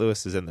 Like St.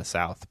 Louis is in the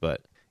South,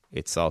 but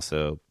it's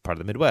also part of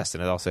the Midwest,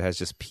 and it also has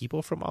just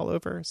people from all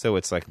over, so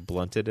it's like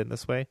blunted in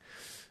this way.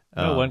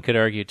 Well, one could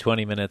argue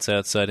 20 minutes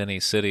outside any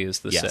city is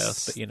the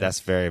South, but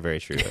that's very, very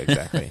true.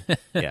 Exactly.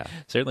 Yeah,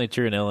 certainly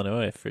true in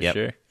Illinois for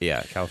sure.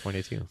 Yeah,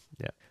 California too.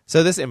 Yeah.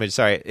 So this image,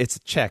 sorry, it's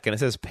Czech, and it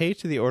says pay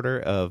to the order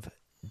of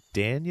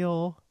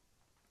Daniel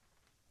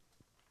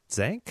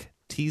Zank,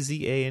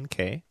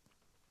 Tzank.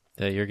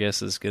 Your guess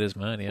is as good as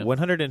mine. Yeah,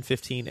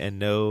 115 and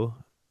no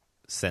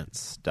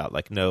cents.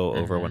 Like no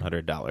over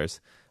 $100.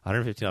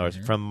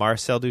 $115 from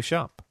Marcel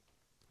Duchamp.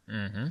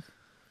 Mm-hmm.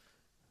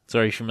 So,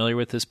 are you familiar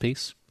with this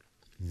piece?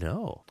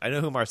 No, I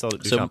know who Marcel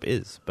Duchamp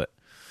is, but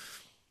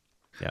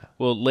yeah.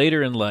 Well,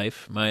 later in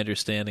life, my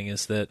understanding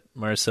is that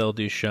Marcel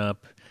Duchamp,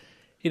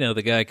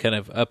 the guy kind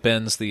of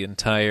upends the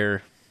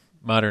entire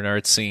modern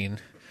art scene.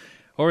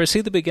 Or is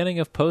he the beginning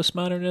of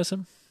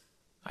postmodernism?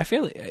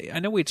 I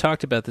know we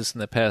talked about this in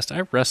the past.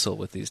 I wrestle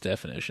with these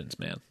definitions,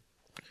 man.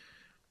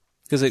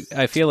 Because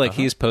I feel like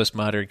he's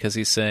postmodern because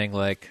he's saying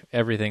like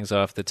everything's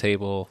off the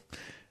table,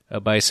 a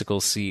bicycle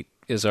seat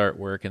is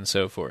artwork and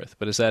so forth.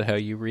 But is that how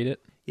you read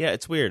it? Yeah,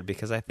 it's weird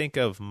because I think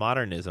of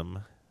modernism.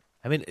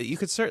 I mean, you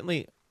could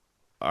certainly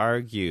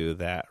argue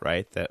that,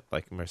 right? That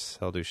like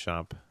Marcel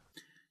Duchamp,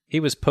 he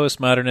was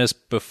postmodernist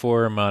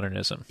before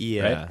modernism.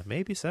 Yeah, right?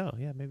 Maybe so.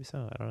 Yeah, maybe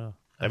so. I don't know.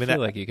 I feel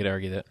like you could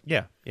argue that.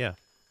 Yeah.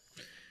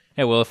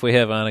 Yeah, well, if we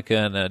have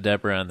Annika and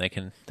Deborah on, they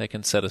can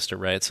set us to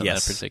rights on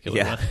that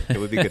particular one. It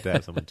would be good to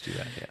have someone to do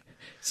that. Yeah.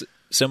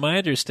 So my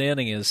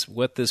understanding is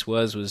what this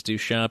was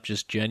Duchamp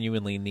just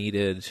genuinely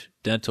needed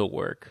dental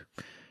work,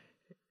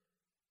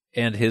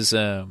 and his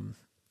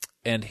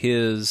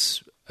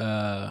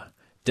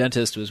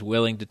dentist was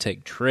willing to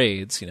take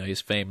trades.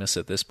 He's famous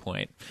at this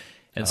point,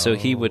 and so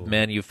he would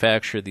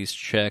manufacture these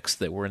checks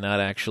that were not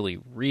actually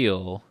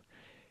real,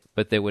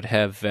 but they would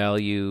have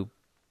value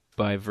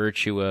by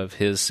virtue of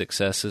his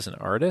success as an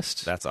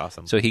artist. That's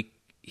awesome. So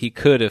he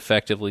could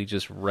effectively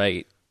just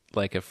write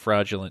like a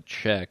fraudulent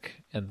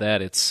check, and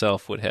that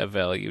itself would have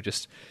value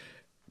just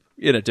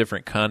in a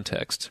different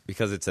context.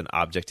 Because it's an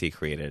object he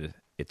created,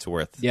 it's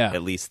worth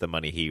at least the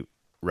money he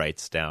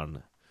writes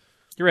down.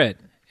 You're right.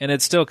 And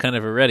it's still kind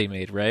of a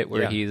ready-made, right?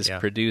 Where he's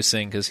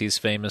producing, because he's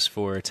famous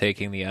for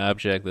taking the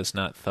object that's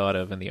not thought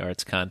of in the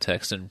arts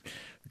context and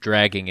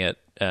dragging it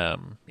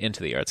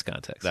into the arts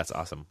context. That's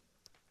awesome.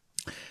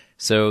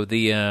 So that's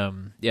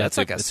it's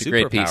like a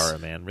superpower,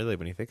 man. Really,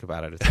 when you think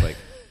about it, it's like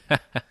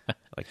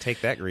like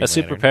take that Green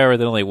Lantern. Superpower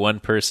that only one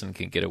person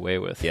can get away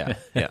with. Yeah.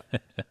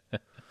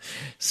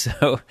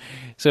 So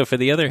for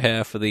the other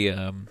half of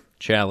the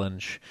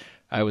challenge,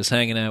 I was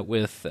hanging out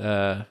with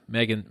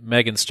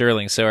Megan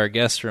Sterling. So our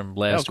guests from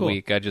last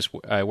week,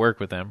 I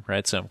work with them,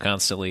 right? So I'm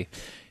constantly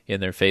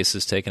in their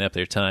faces, taking up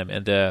their time.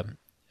 And I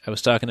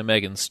was talking to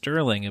Megan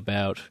Sterling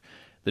about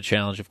the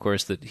challenge, of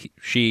course, that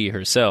she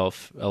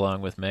herself,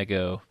 along with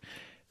Mego,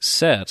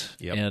 set.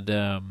 Yep.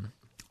 And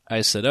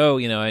I said,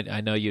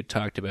 I know you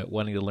talked about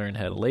wanting to learn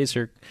how to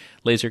laser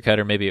cut,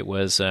 or maybe it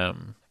was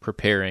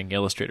preparing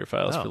Illustrator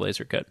files for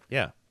laser cut.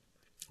 Yeah.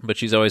 But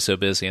she's always so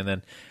busy. And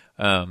then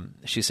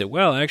she said,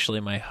 well, actually,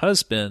 my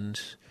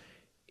husband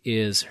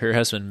is her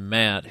husband,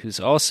 Matt, who's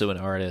also an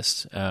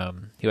artist,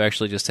 who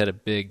actually just had a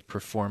big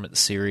performance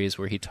series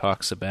where he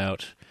talks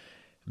about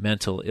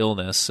mental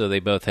illness. So they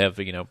both have,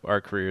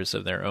 art careers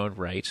of their own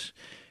right.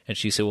 And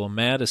she said, well,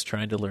 Matt is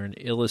trying to learn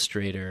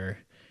Illustrator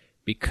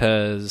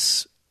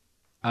because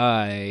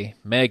I,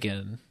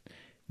 Megan,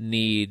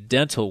 need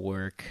dental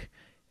work.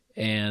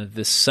 And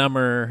this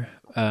summer,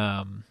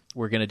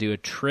 we're going to do a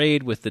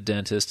trade with the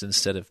dentist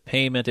instead of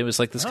payment. It was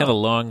like this kind of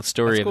long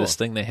story of this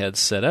thing they had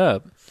set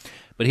up.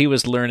 But he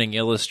was learning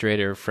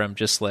Illustrator from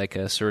just like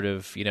a sort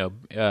of,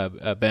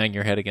 a bang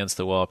your head against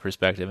the wall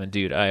perspective. And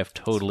dude, I have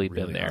totally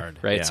been there, hard.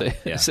 right?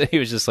 Yeah, so he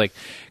was just like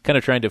kind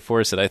of trying to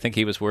force it. I think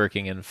he was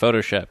working in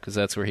Photoshop because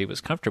that's where he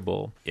was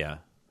comfortable. Yeah.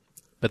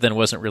 But then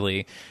wasn't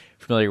really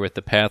familiar with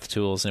the path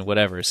tools and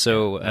whatever.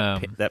 So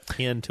that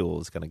pen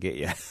tool is going to get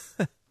you.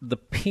 the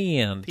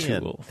pen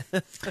tool.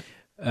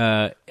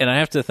 And I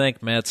have to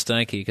thank Matt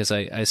Steinke because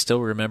I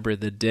still remember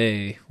the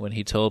day when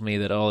he told me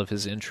that all of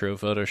his intro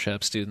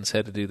Photoshop students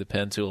had to do the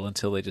pen tool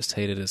until they just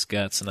hated his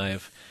guts. And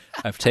I've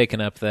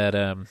taken up that.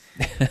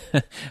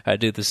 I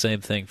do the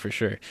same thing for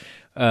sure.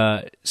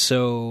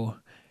 So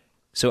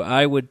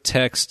I would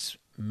text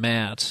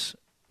Matt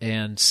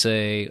and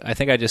say, I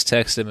think I just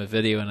texted him a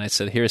video and I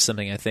said, here's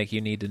something I think you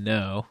need to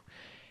know.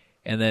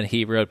 And then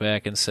he wrote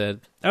back and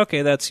said,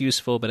 okay, that's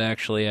useful, but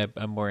actually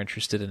I'm more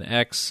interested in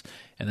X.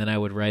 And then I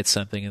would write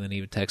something, and then he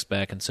would text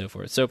back and so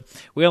forth. So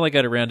we only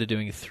got around to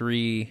doing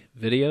 3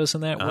 videos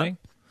in that way.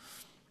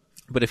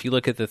 But if you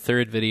look at the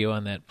third video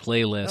on that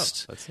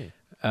playlist, let's see.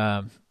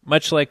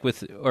 Much like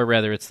or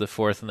rather it's the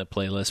 4th in the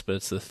playlist, but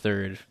it's the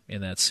 3rd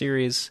in that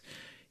series,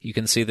 you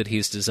can see that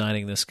he's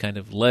designing this kind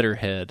of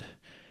letterhead.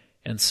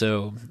 And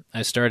so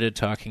I started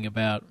talking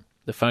about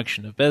the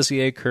function of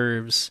Bezier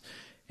curves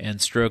and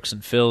strokes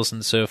and fills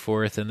and so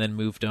forth, and then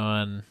moved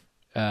on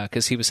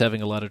because he was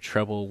having a lot of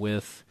trouble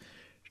with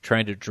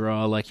trying to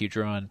draw like you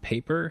draw on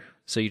paper.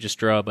 So you just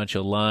draw a bunch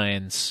of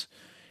lines,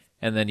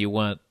 and then you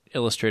want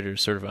Illustrator to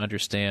sort of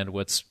understand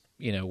what's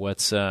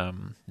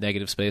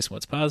negative space and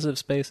what's positive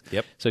space.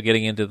 Yep. So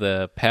getting into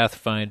the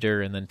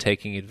Pathfinder and then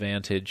taking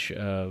advantage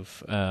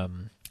of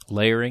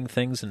layering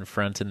things in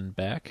front and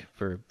back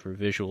for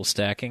visual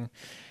stacking.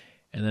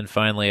 And then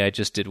finally I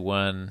just did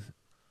one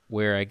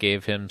where I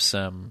gave him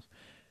some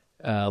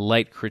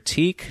light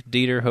critique.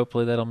 Dieter,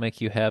 hopefully that'll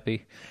make you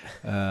happy.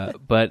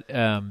 But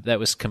that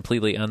was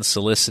completely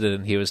unsolicited,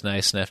 and he was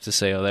nice enough to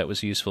say, oh, that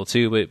was useful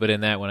too. But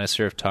in that one, I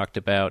sort of talked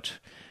about,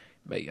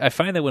 I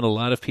find that when a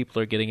lot of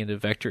people are getting into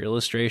vector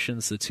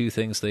illustrations, the 2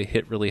 things they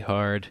hit really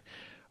hard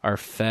are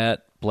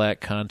fat, black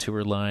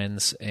contour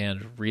lines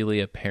and really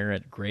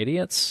apparent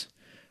gradients.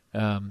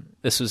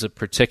 This was a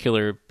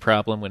particular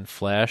problem when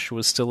Flash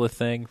was still a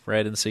thing,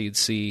 right? And so you'd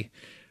see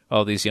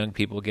all these young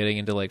people getting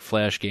into like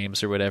Flash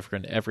games or whatever,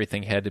 and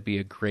everything had to be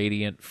a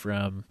gradient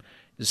from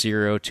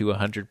 0 to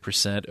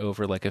 100%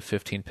 over like a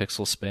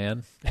 15-pixel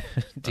span.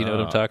 Do you know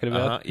what I'm talking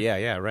about?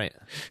 Yeah, right.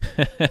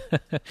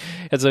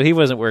 And so he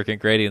wasn't working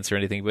gradients or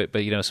anything, but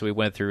so we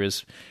went through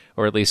his,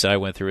 or at least I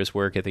went through his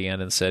work at the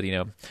end and said,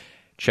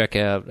 check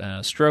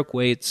out stroke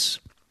weights.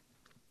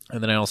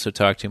 And then I also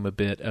talked to him a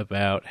bit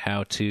about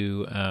how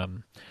to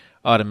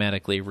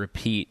automatically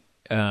repeat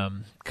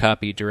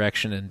copy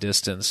direction and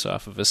distance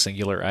off of a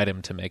singular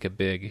item to make a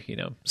big,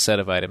 set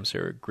of items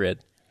or a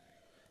grid.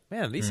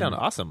 Man, these sound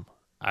awesome.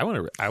 I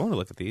want to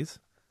look at these.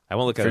 I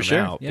won't look at them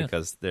now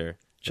because they're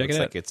Check looks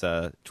it out. like it's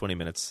 20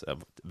 minutes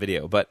of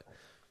video, but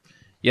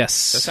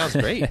yes, that sounds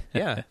great.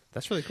 Yeah,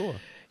 that's really cool.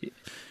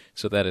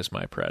 So that is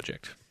my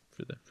project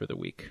for the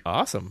week.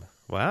 Awesome.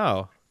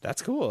 Wow,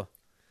 that's cool.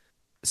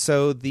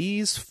 So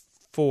these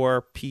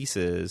 4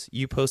 pieces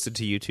you posted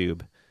to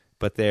YouTube,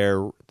 but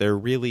they're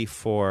really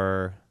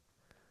for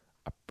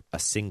a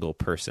single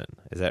person.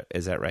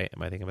 Is that right?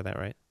 Am I thinking about that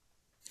right?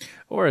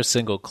 Or a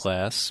single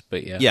class,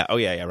 but yeah. Yeah. Oh,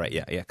 yeah. Right.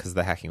 Yeah. Because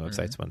the hacking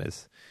websites one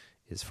is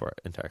for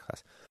entire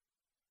class.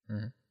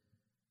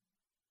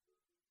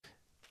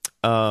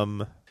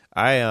 I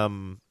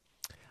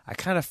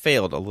kind of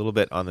failed a little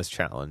bit on this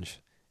challenge,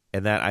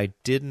 in that I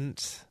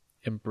didn't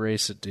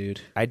Embrace it,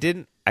 dude.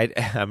 I'm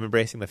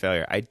embracing the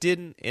failure. I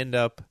didn't end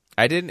up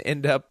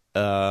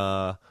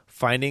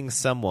finding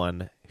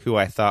someone who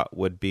I thought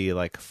would be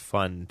like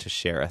fun to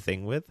share a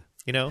thing with.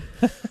 You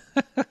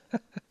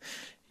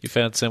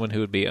found someone who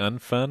would be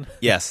unfun?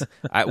 Yes.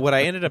 What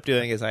I ended up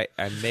doing is I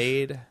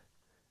made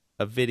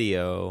a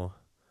video.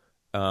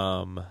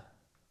 Well,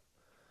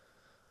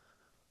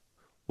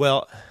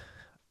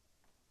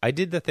 I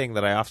did the thing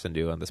that I often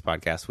do on this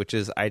podcast, which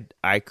is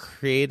I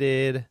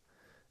created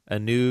a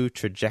new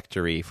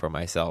trajectory for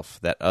myself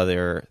that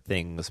other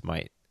things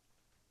might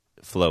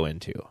flow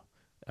into,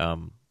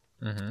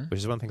 which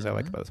is one of the things I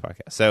like about this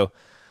podcast. So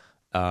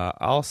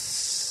I'll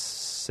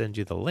send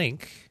you the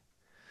link,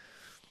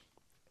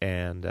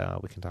 and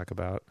we can talk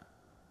about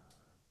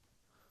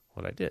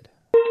what I did.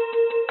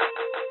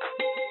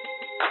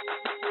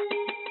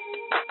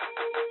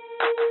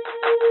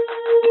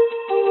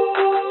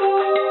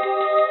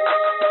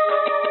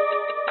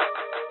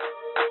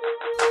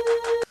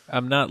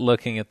 I'm not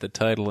looking at the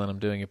title, and I'm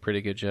doing a pretty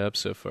good job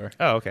so far.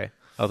 Oh, okay.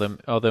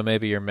 Although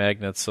maybe your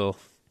magnets will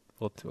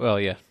well,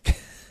 yeah.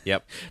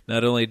 Yep.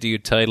 Not only do you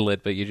title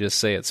it, but you just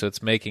say it. So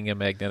it's making a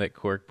magnetic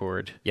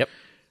corkboard. Yep.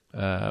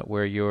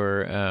 Where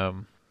you're,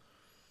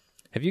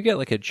 have you got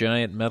like a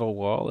giant metal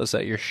wall? Is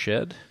that your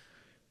shed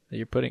that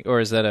you're putting,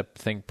 or is that a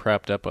thing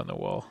propped up on the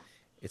wall?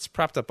 It's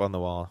propped up on the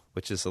wall,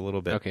 which is a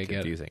little bit Okay,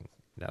 confusing.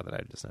 Now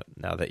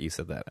that you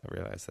said that, I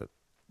realize that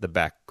the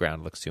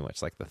background looks too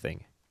much like the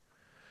thing.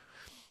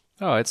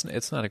 Oh,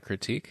 it's not a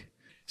critique.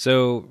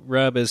 So,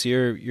 Rob, as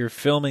you're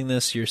filming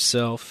this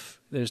yourself,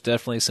 there's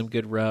definitely some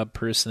good Rob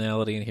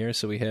personality in here.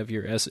 So we have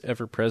your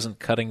ever-present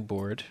cutting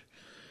board.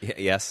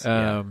 Yes.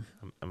 And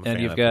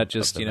you've got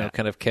just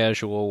kind of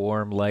casual,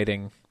 warm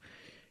lighting,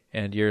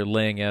 and you're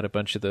laying out a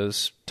bunch of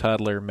those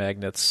toddler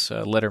magnets,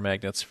 letter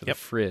magnets for the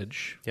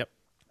fridge. Yep.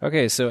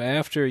 Okay, so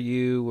after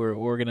you were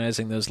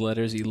organizing those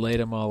letters, you laid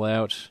them all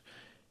out,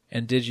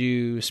 and did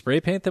you spray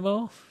paint them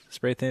all?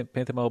 Paint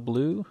them all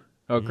blue?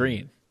 Oh,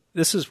 green.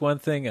 This is one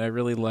thing I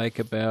really like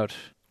about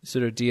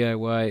sort of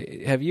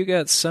DIY. Have you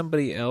got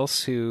somebody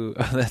else who...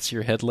 Oh, that's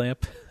your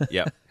headlamp?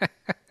 Yep.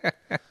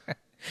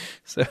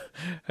 So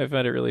I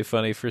find it really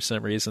funny for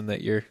some reason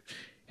that you're...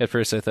 At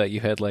first I thought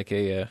you had like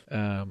an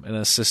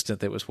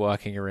assistant that was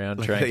walking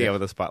around trying to...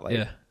 with a spotlight.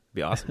 Yeah.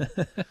 Be awesome.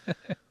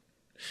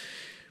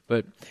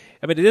 But,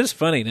 I mean, it is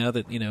funny now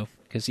that,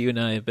 because you and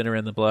I have been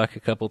around the block a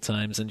couple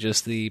times, and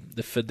just the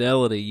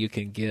fidelity you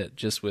can get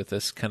just with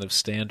this kind of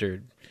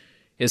standard...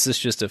 Is this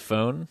just a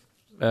phone?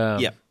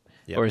 Yep.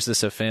 Or is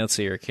this a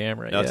fancier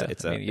camera? No, yeah,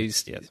 it's my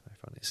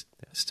phone.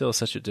 Still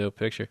such a dope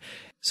picture.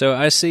 So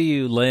I see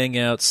you laying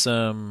out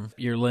some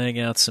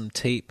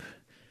tape.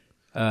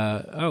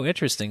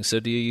 Interesting. So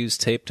do you use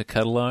tape to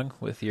cut along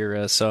with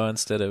your saw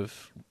instead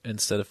of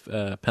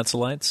pencil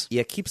lines?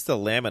 Yeah, it keeps the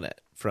laminate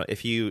from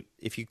if you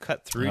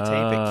cut through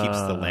tape, it keeps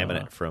the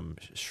laminate from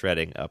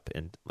shredding up,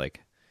 and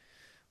like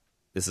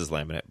this is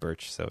laminate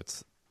birch, so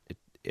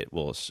it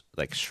will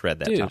shred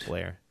that top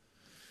layer.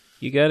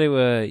 You got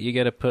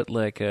to put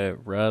like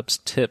Rob's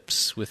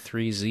tips with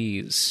 3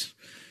 Z's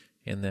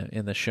in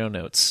the show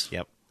notes.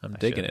 Yep, I'm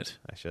digging it.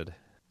 I should.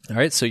 All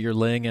right, so you're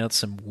laying out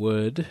some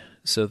wood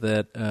so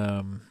that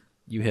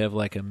you have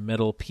like a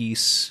metal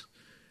piece.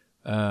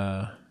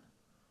 Wow,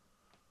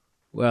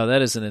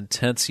 that is an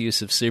intense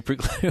use of super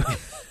glue.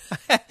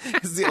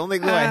 The only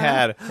glue I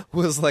had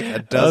was like a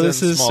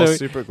dozen small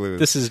super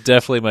glues. This is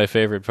definitely my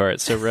favorite part.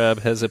 So Rob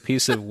has a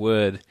piece of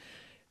wood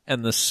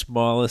and the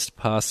smallest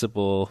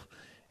possible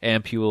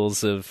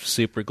ampules of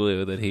super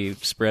glue that he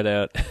spread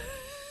out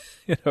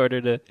in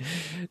order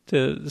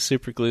to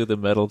super glue the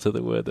metal to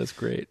the wood. That's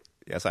great.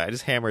 Yeah, so I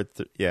just hammered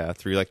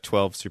through like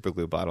 12 super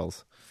glue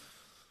bottles.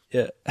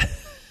 Yeah.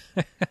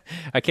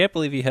 I can't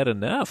believe you had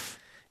enough.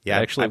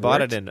 Yeah, I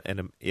bought it in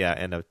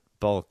a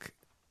bulk,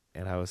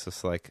 and I was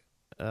just like,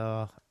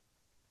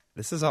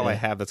 this is all I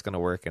have that's going to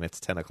work, and it's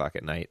 10 o'clock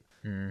at night.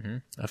 Mm-hmm.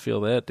 I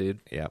feel that, dude.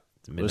 Yeah,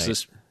 it's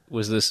midnight.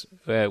 Was this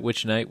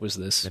which night was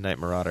this? Midnight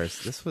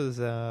Marauders. This was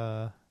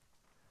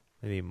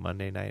maybe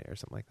Monday night or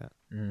something like that.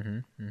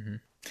 Mm-hmm. Mm-hmm.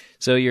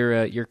 So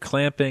you're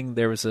clamping.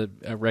 There was a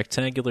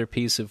rectangular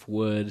piece of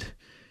wood,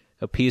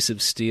 a piece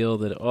of steel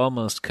that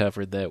almost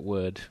covered that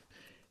wood,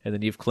 and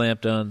then you've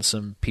clamped on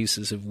some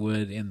pieces of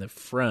wood in the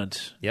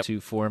front to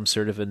form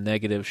sort of a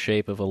negative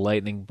shape of a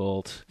lightning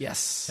bolt.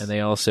 Yes, and they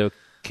also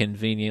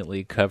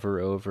conveniently cover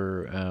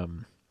over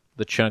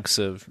the chunks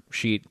of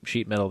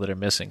sheet metal that are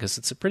missing, because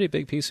it's a pretty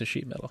big piece of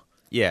sheet metal.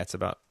 Yeah, it's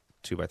about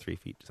 2 by 3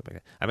 feet, something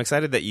like that. I'm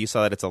excited that you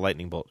saw that it's a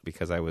lightning bolt,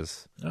 because I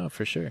was... Oh,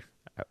 for sure.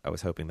 I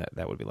was hoping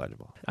that would be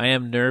legible. I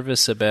am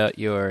nervous about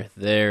your...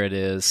 There it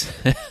is.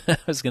 I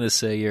was going to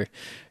say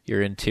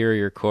your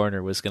interior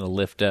corner was going to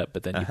lift up,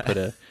 but then you put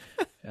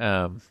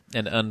an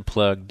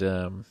unplugged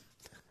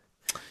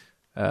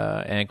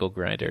angle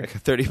grinder. Like a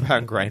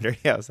 30-pound grinder.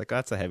 Yeah, I was like, oh,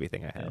 that's a heavy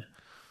thing I have. Yeah.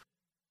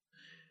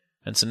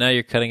 And so now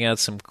you're cutting out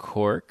some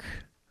cork,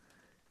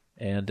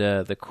 and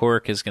the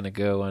cork is going to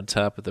go on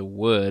top of the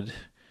wood,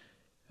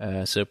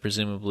 so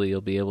presumably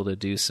you'll be able to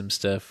do some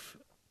stuff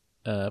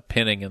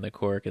pinning in the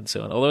cork and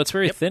so on. Although it's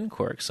very thin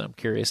cork, so I'm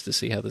curious to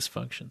see how this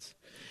functions.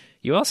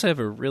 You also have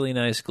a really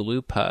nice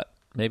glue pot.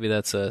 Maybe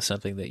that's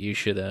something that you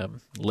should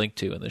link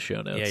to in the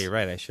show notes. Yeah, you're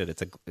right. I should.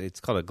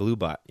 It's called a glue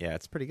bot. Yeah,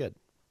 it's pretty good.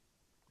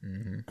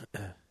 Mm-hmm.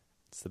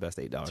 It's the best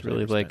 $8. It's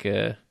really like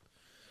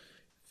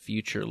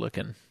future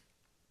looking.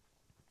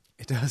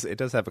 It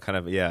does have a kind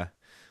of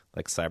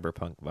like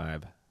cyberpunk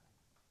vibe.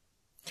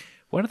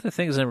 One of the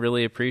things I'm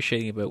really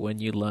appreciating about when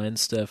you line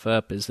stuff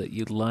up is that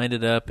you line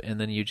it up and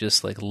then you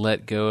just like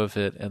let go of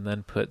it and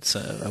then put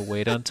a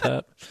weight on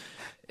top.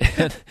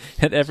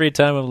 and every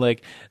time I'm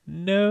like,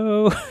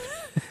 no,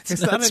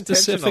 it's not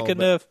specific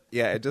enough.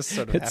 Yeah, it just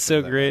sort of it's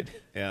so great.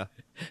 Yeah.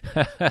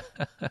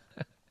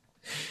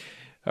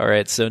 All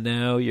right, so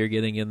now you're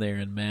getting in there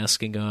and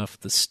masking off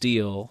the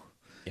steel.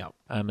 Yeah.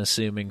 I'm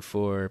assuming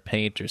for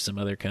paint or some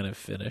other kind of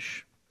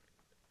finish.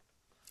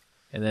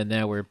 And then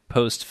now we're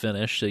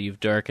post-finish, so you've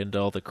darkened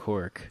all the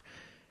cork.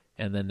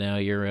 And then now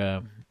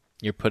you're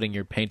putting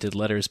your painted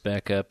letters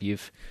back up.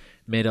 You've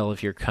made all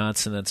of your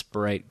consonants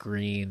bright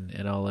green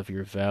and all of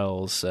your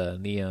vowels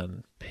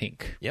neon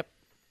pink. Yep.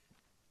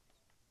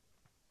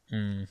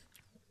 And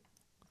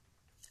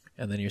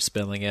then you're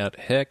spelling out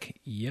heck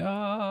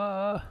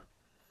yeah.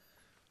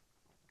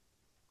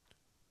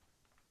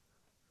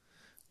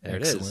 There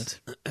Excellent.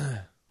 It is.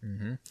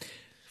 Mm-hmm.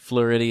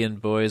 Floridian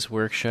Boys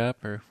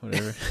Workshop or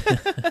whatever.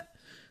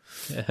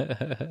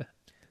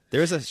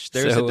 There's a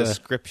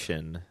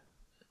description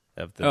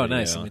of the video.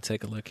 Nice. Let me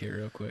take a look here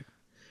real quick.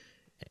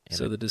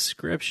 So the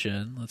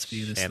description, let's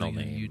view this thing on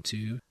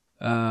YouTube.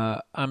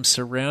 I'm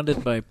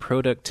surrounded by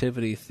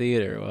productivity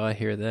theater. Well, I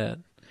hear that.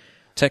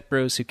 Tech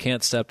bros who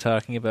can't stop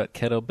talking about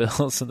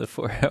kettlebells and the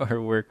 4-hour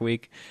work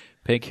week.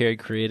 Pink-haired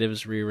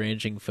creatives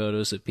rearranging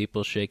photos of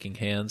people shaking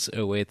hands.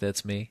 Oh, wait,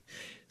 that's me.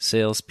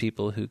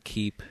 salespeople who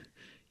keep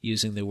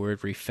using the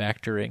word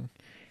refactoring.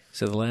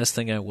 So the last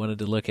thing I wanted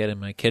to look at in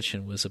my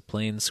kitchen was a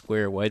plain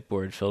square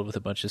whiteboard filled with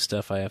a bunch of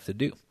stuff I have to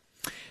do.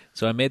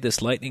 So I made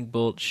this lightning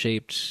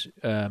bolt-shaped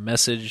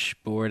message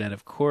board out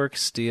of cork,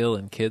 steel,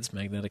 and kids'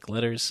 magnetic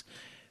letters.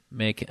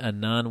 Make a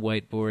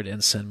non-whiteboard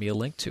and send me a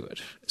link to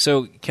it.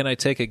 So can I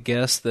take a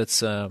guess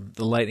that's the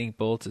lightning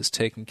bolt is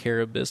taking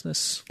care of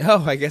business?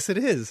 Oh, I guess it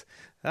is.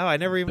 Oh, I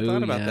never even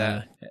thought about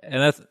that.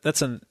 And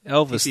that's an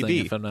Elvis TCB.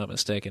 thing, if I'm not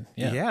mistaken.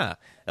 Yeah.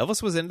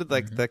 Elvis was into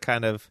like the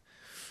kind of,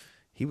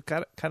 he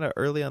got kind of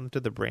early onto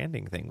the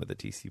branding thing with the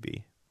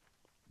TCB.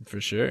 For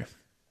sure.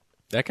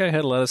 That guy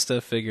had a lot of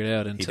stuff figured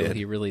out until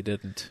he really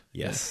didn't.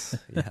 Yes.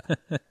 Yeah.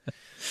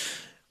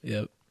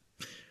 Yep.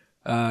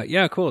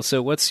 Yeah, cool.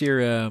 So what's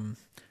your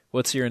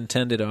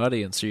intended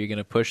audience? Are you going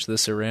to push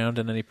this around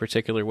in any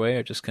particular way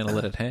or just kind of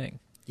let it hang?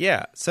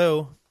 Yeah.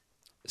 So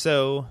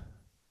the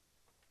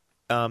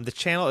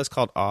channel is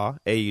called AUGH,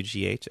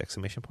 AUGH,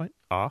 exclamation point,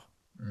 AUGH.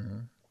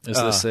 Is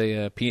this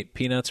a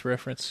Peanuts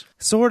reference?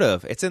 Sort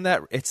of. It's in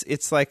that,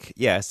 it's like,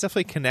 yeah, it's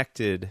definitely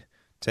connected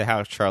to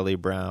how Charlie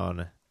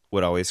Brown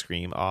would always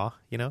scream "aw,"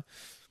 you know?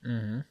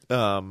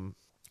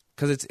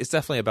 Because it's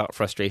definitely about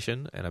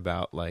frustration and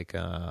about like,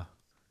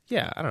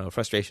 yeah, I don't know,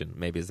 frustration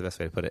maybe is the best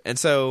way to put it. And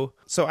so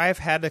I've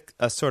had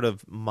a sort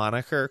of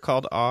moniker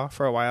called "aw"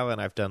 for a while,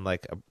 and I've done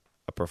like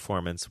a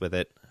performance with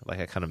it, like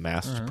a kind of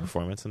masked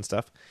performance and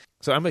stuff.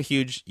 So I'm a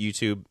huge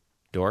YouTube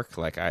dork.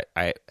 Like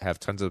I have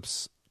tons of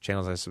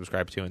channels I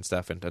subscribe to and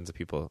stuff, and tons of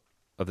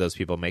those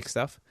people make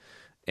stuff.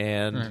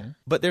 And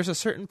but there's a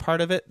certain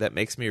part of it that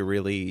makes me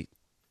really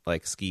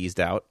like skeezed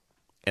out,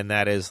 and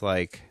that is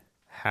like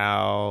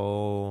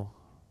how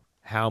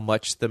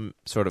much the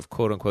sort of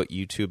quote unquote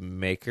YouTube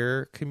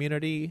maker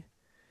community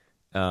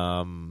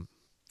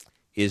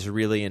is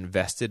really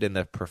invested in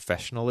the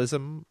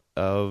professionalism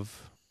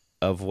of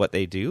what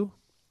they do,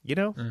 you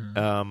know?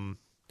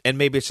 And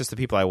maybe it's just the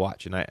people I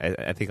watch, and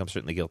I think I'm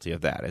certainly guilty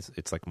of that.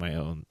 It's like my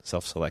own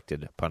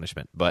self-selected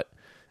punishment, but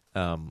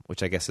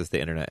which I guess is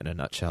the internet in a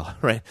nutshell,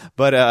 right?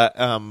 But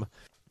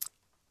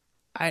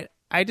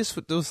I just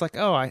was like,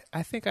 oh, I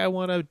think I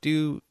want to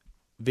do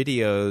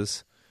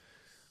videos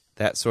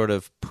that sort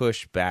of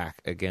push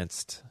back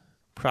against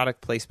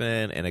product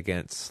placement and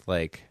against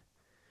like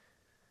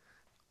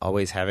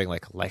always having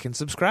like and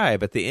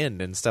subscribe at the end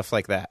and stuff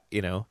like that,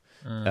 you know?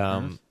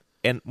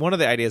 And one of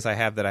the ideas I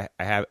have that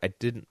I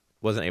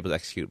wasn't able to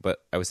execute, but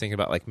I was thinking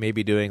about like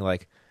maybe doing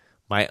like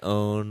my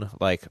own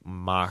like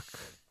mock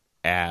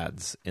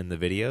ads in the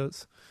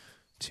videos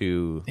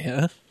to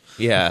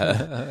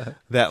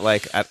that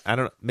like I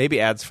don't know,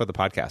 maybe ads for the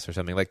podcast or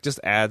something, like just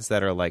ads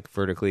that are like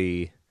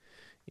vertically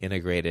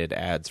integrated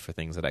ads for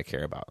things that I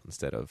care about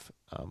instead of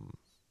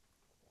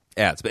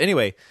ads. But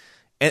anyway,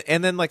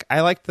 and then like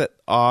I liked that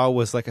awe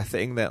was like a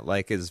thing that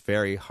like is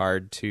very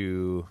hard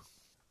to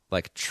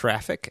like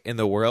traffic in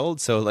the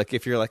world. So like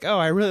if you're like, oh,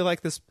 I really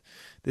like this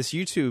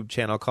YouTube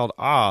channel called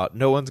awe,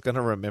 no one's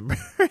gonna remember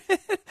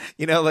it.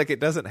 You know, like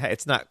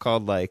it's not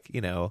called like,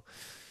 you know,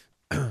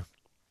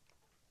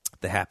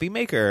 The Happy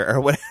Maker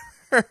or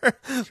whatever.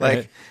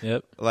 Like,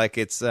 yep. Like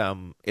it's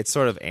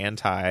sort of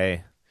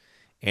anti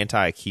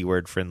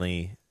keyword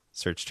friendly,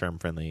 search term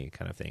friendly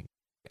kind of thing.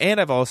 And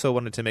I've also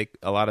wanted to make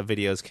a lot of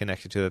videos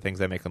connected to the things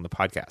I make on the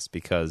podcast,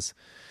 because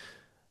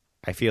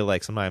I feel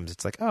like sometimes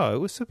it's like, oh, it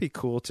would be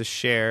cool to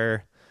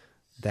share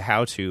the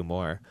how-to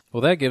more.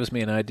 Well, that gives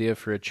me an idea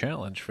for a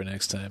challenge for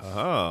next time.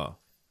 Oh.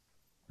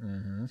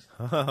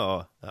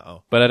 Oh.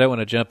 Uh-oh. But I don't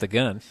want to jump the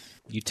gun.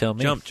 You tell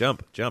me.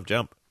 Jump.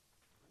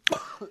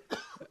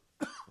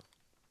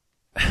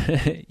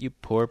 You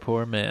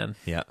poor man.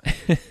 Yeah.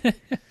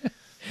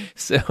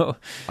 So,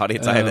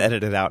 audience, I have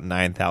edited out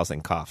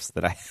 9,000 coughs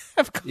that I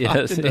have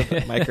coughed into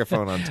the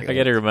microphone on tape. I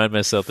got to remind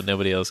myself that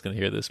nobody else can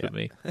hear this but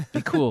me.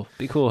 Be cool,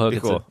 Hoganson. Be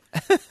cool.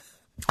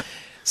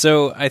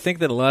 So I think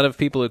that a lot of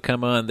people who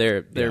come on,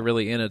 they're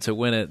really in it to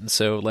win it, and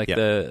so like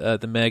the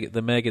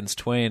Megans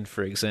Twain,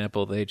 for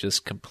example, they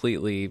just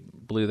completely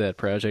blew that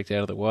project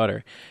out of the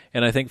water.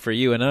 And I think for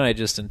you and I,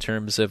 just in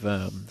terms of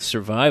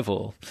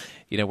survival,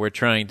 you know, we're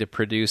trying to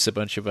produce a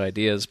bunch of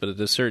ideas, but at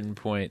a certain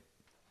point,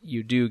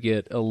 you do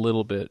get a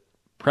little bit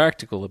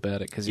practical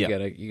about it because you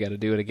gotta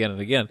do it again and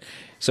again.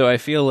 So I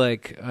feel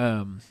like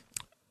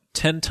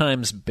 10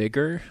 times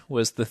bigger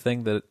was the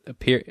thing that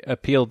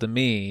appealed to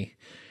me.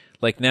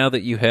 Like now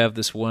that you have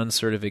this one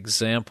sort of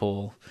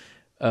example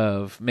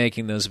of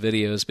making those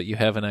videos, but you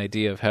have an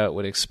idea of how it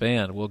would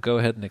expand, well, go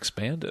ahead and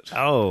expand it.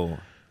 Oh,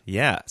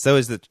 yeah. So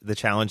is the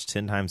challenge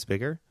 10 times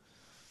bigger?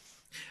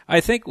 I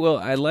think, well,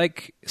 I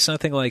like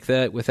something like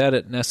that without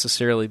it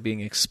necessarily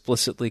being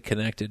explicitly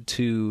connected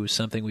to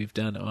something we've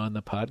done on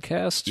the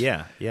podcast.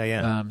 Yeah.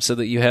 So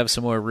that you have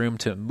some more room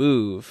to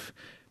move.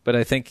 But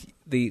I think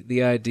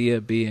the idea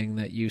being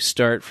that you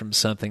start from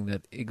something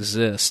that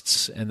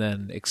exists and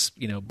then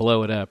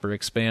blow it up or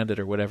expand it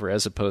or whatever,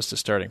 as opposed to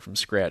starting from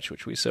scratch,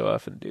 which we so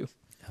often do.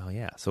 Oh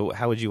yeah. So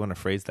how would you want to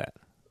phrase that?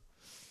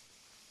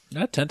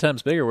 Not 10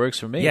 times bigger works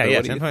for me.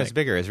 Yeah. 10 times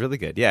bigger is really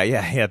good.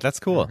 Yeah. That's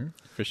cool.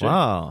 For sure.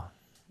 Wow.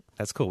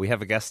 That's cool. We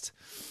have a guest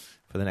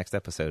for the next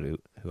episode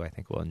who I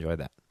think will enjoy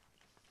that.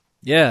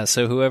 Yeah,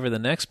 so whoever the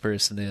next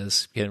person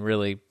is can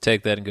really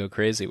take that and go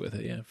crazy with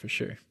it. Yeah, for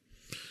sure.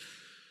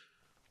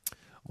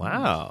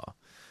 Wow.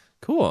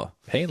 Cool.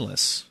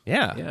 Painless.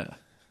 Yeah. Yeah.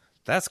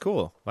 That's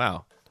cool.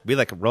 Wow.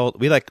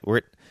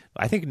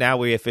 I think now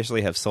we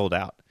officially have sold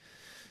out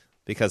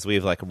because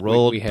we've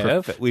rolled.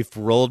 We've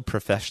rolled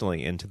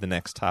professionally into the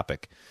next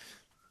topic,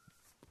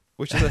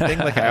 which is a thing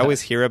I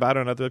always hear about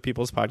on other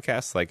people's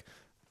podcasts, like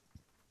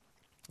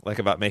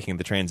about making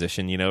the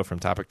transition, from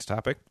topic to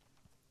topic.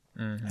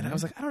 Mm-hmm. And I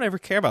was like, I don't ever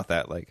care about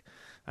that.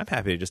 I'm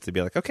happy just to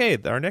be like, okay,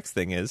 our next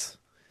thing is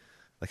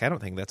I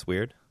don't think that's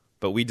weird.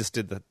 But we just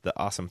did the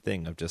awesome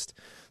thing of just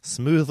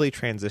smoothly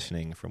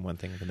transitioning from one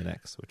thing to the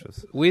next, which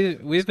was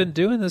we've been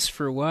doing this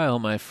for a while,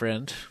 my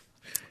friend.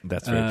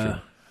 That's very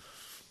true.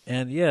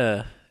 And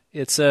yeah,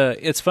 it's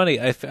funny.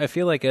 I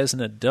feel like as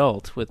an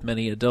adult with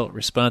many adult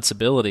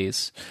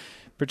responsibilities,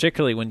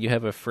 particularly when you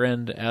have a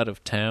friend out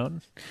of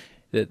town,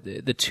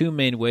 the two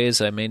main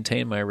ways I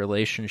maintain my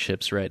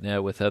relationships right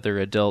now with other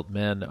adult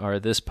men are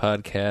this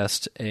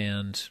podcast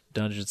and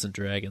Dungeons and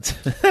Dragons.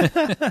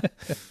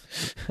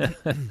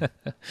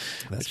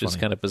 Which is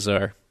kind of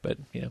bizarre, but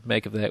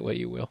make of that what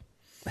you will.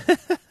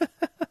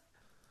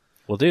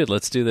 Well, dude,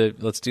 let's do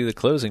the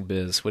closing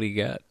biz. What do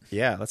you got?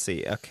 Yeah, let's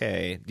see.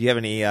 Okay, do you have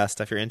any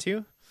stuff you're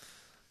into?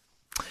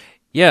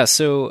 Yeah,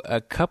 so a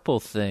couple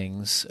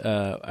things.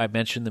 I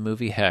mentioned the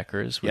movie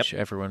Hackers, which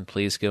everyone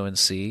please go and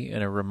see,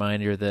 and a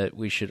reminder that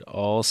we should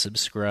all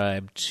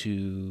subscribe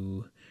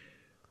to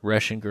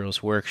Russian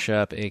Girls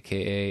Workshop,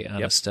 a.k.a.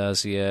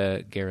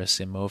 Anastasia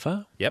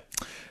Gerasimova. Yep.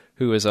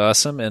 Who is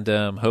awesome, and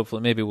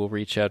hopefully maybe we'll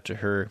reach out to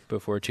her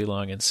before too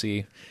long and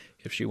see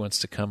if she wants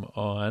to come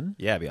on.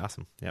 Yeah, it'd be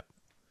awesome. Yep.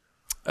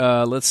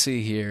 Let's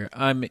see here.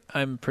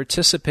 I'm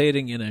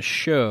participating in a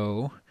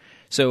show.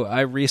 So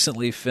I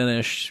recently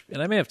finished,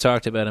 and I may have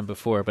talked about him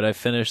before, but I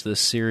finished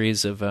this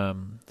series of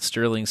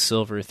sterling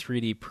silver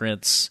 3D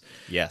prints.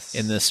 Yes.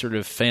 In this sort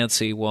of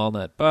fancy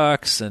walnut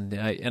box, and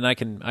I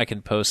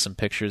can post some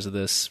pictures of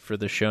this for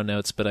the show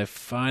notes. But I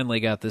finally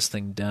got this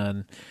thing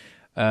done.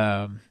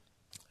 Megan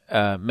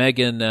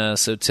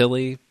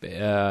Sotilli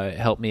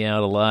helped me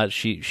out a lot.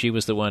 She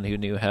was the one who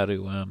knew how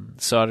to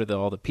solder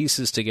all the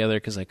pieces together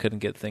because I couldn't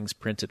get things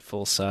printed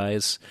full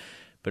size,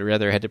 but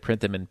rather I had to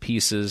print them in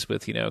pieces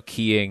with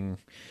keying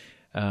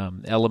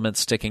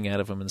elements sticking out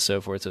of them and so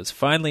forth. So it's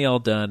finally all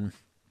done.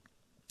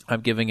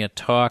 I'm giving a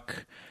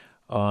talk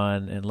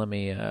on, and let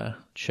me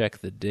check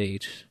the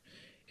date.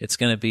 It's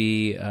going to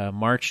be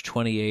March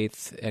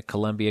 28th at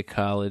Columbia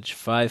College,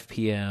 5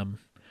 p.m.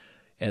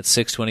 at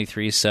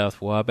 623 South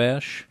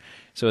Wabash.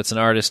 So it's an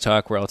artist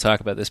talk where I'll talk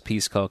about this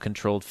piece called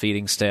Controlled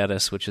Feeding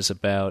Status, which is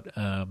about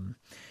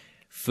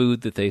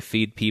food that they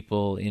feed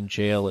people in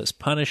jail as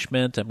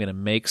punishment. I'm going to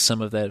make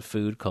some of that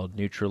food called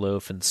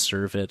Nutriloaf and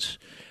serve it.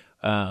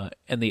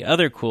 And the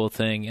other cool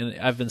thing, and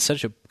I've been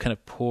such a kind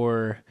of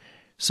poor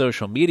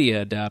social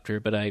media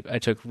adopter, but I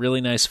took really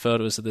nice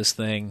photos of this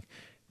thing,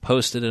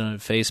 posted it on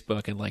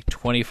Facebook, and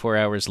 24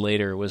 hours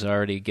later was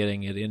already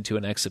getting it into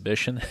an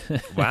exhibition.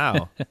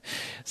 Wow.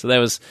 So that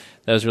was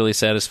really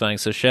satisfying.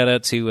 So shout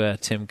out to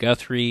Tim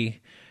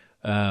Guthrie.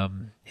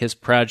 His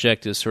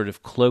project is sort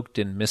of cloaked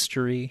in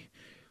mystery,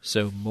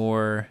 so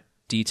more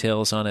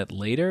details on it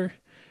later.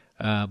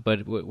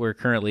 But we're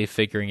currently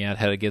figuring out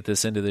how to get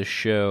this into the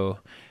show,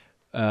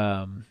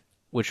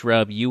 which,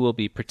 Rob, you will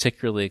be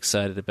particularly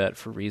excited about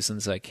for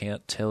reasons I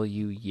can't tell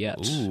you yet.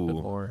 Ooh.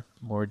 But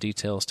more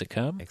details to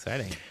come.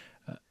 Exciting.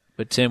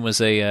 But Tim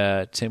was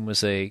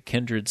a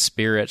kindred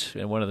spirit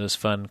in one of those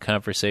fun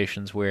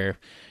conversations where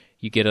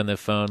you get on the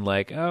phone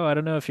like, oh, I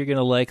don't know if you're going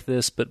to like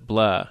this, but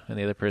blah. And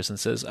the other person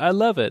says, I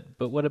love it,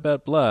 but what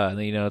about blah?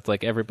 And it's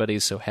like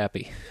everybody's so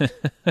happy.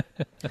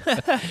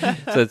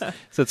 So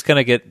it's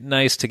kind of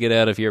nice to get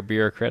out of your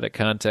bureaucratic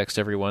context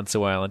every once in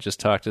a while and just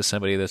talk to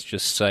somebody that's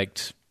just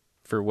psyched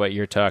for what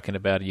you're talking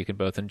about, and you can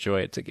both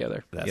enjoy it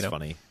together. That's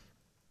funny.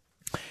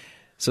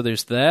 So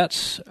there's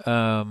that.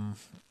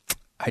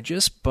 I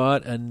just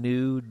bought a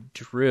new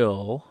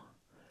drill.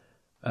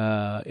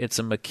 It's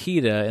a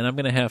Makita, and I'm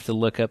going to have to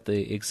look up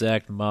the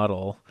exact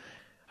model.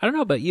 I don't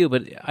know about you,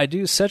 but I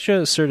do such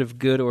a sort of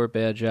good or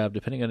bad job,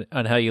 depending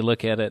on how you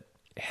look at it,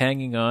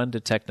 hanging on to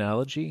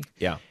technology.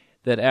 Yeah.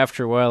 That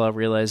after a while I'll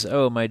realize,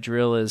 oh, my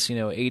drill is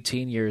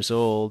 18 years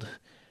old,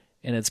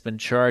 and it's been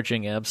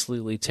charging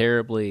absolutely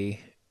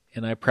terribly,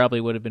 and I probably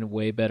would have been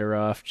way better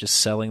off just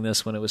selling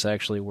this when it was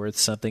actually worth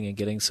something and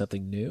getting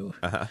something new.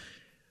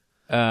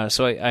 Uh-huh.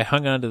 So I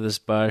hung on to this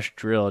Bosch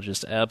drill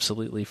just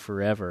absolutely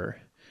forever.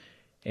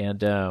 And,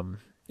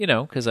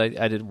 because I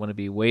didn't want to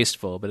be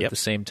wasteful, but at the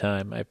same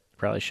time, I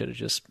probably should have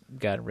just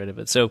gotten rid of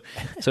it. So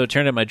it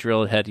turned out my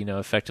drill had,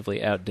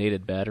 effectively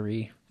outdated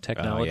battery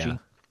technology. Oh, yeah.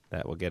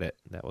 That will get it.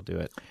 That will do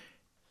it.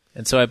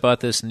 And so I bought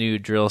this new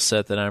drill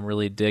set that I'm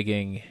really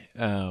digging.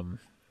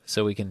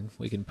 So we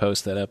can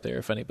post that up there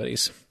if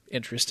anybody's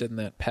interested in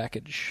that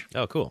package.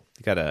 Oh, cool.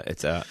 You got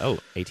it's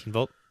 18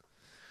 volt.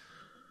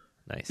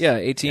 Nice. Yeah,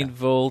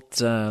 18-volt,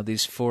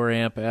 these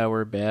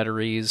 4-amp-hour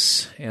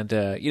batteries. And,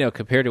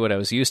 compared to what I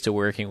was used to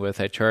working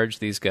with, I charged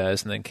these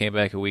guys and then came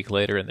back a week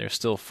later, and they're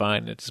still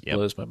fine. It just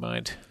blows my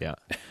mind. Yeah.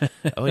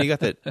 Oh, you got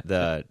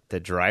the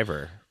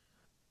driver.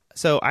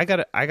 So I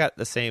got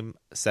the same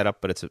setup,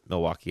 but it's a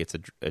Milwaukee. It's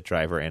a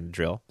driver and a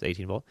drill. It's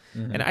 18-volt.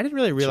 Mm-hmm. And I didn't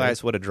really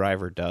realize what a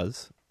driver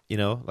does,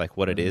 like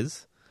what it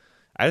is.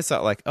 I just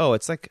thought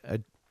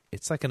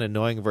it's like an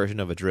annoying version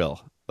of a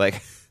drill.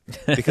 Like,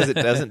 because it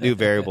doesn't do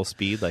variable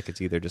speed, like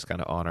it's either just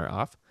kind of on or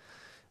off.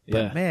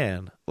 But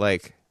man,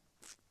 like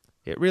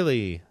it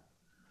really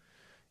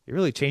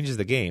changes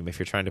the game if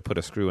you're trying to put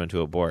a screw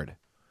into a board.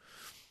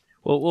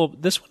 Well,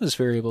 this one is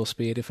variable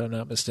speed, if I'm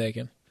not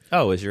mistaken.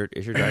 Oh, is your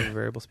driver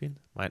variable speed?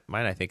 Mine,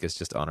 I think, is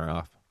just on or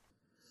off.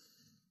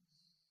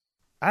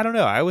 I don't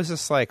know. I was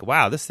just like,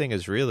 wow, this thing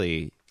is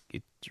really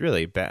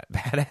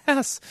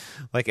badass.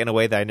 Like in a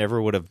way that I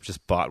never would have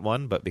just bought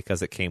one, but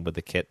because it came with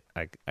the kit,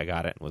 I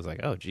got it and was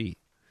like, oh, gee,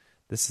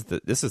 this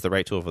is the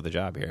right tool for the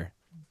job here.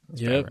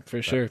 Yep,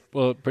 for sure.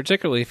 Well,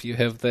 particularly if you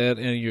have that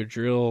and your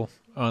drill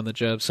on the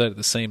job site at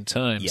the same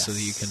time, so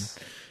that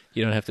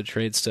you don't have to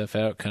trade stuff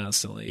out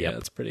constantly. Yep. Yeah,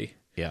 it's pretty.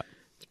 Yeah.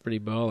 Pretty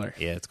baller.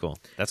 Yeah, it's cool.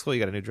 That's cool. You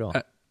got a new drill.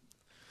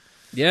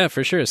 Yeah,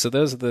 for sure. So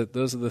those are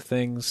the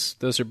things.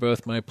 Those are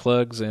both my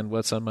plugs and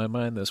what's on my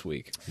mind this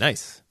week.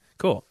 Nice,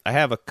 cool. I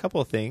have a couple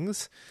of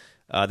things.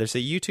 There's a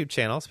YouTube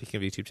channel. Speaking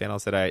of YouTube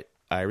channels, that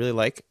I really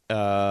like,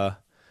 called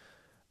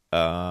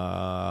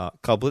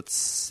Blitz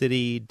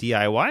City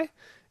DIY,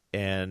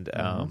 and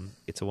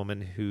it's a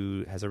woman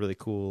who has a really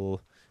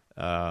cool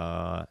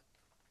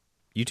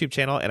YouTube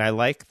channel, and I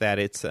like that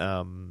it's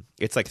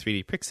like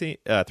 3D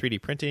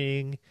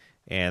printing.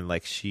 And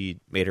like she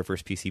made her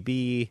first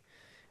PCB,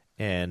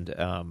 and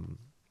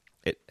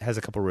it has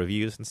a couple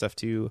reviews and stuff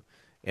too.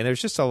 And there's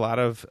just a lot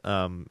of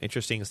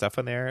interesting stuff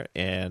on there.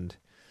 And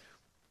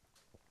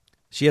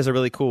she has a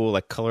really cool,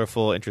 like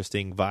colorful,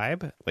 interesting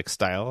vibe, like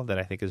style that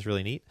I think is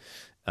really neat.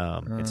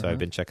 And so I've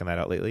been checking that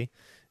out lately.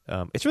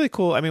 It's really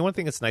cool. I mean, one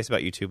thing that's nice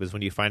about YouTube is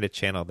when you find a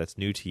channel that's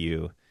new to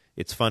you,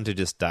 it's fun to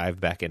just dive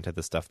back into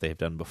the stuff they've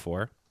done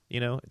before.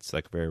 It's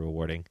like very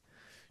rewarding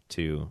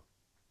to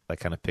like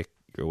kind of pick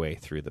your way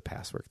through the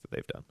past work that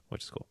they've done,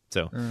 which is cool.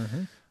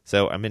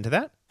 So I'm into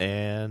that.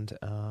 And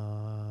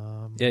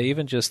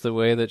even just the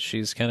way that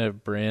she's kind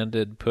of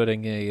branded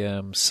putting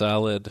a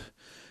solid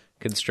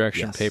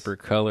construction paper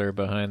color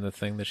behind the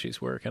thing that she's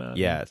working on.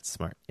 Yeah, it's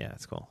smart. Yeah,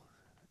 it's cool.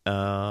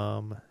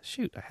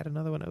 Shoot, I had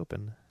another one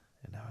open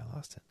and now I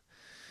lost it.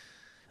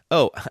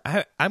 Oh,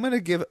 I'm going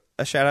to give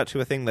a shout out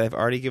to a thing that I've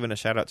already given a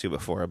shout out to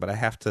before, but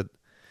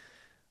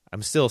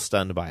I'm still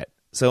stunned by it.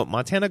 So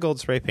Montana Gold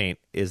Spray Paint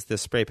is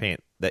this spray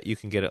paint that you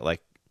can get at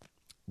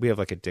we have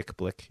like a Dick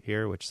Blick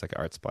here, which is like an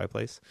art supply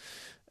place.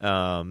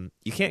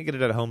 You can't get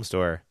it at a home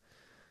store,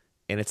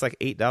 and it's like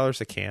 $8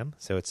 a can,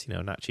 so it's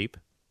not cheap.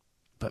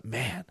 But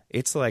man,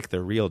 it's like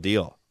the real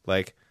deal.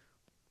 Like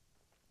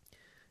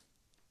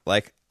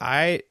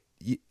I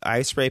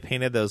spray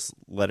painted those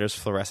letters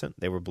fluorescent;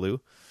 they were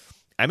blue.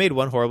 I made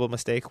one horrible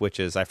mistake, which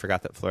is I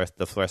forgot that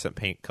the fluorescent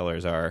paint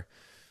colors are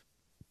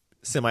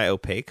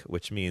semi-opaque,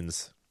 which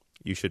means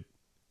you should,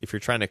 if you're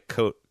trying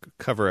to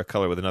cover a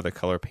color with another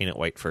color, paint it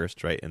white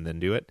first, right, and then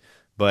do it.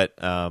 But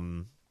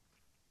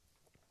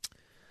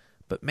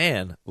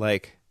man,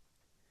 like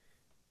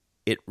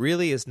it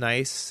really is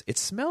nice. It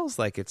smells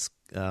like it's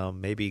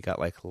maybe got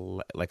like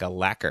a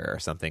lacquer or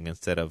something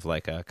instead of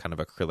like a kind of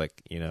acrylic,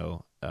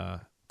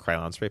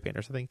 Krylon spray paint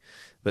or something.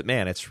 But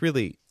man, it's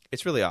really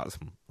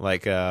awesome.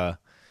 Like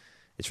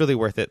it's really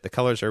worth it. The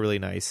colors are really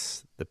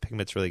nice. The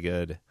pigment's really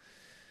good.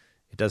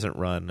 It doesn't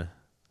run.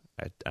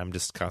 I'm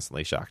just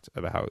constantly shocked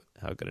about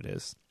how good it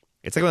is.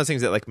 It's like one of those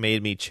things that like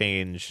made me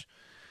change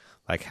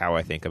like how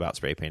I think about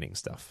spray painting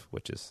stuff,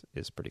 which is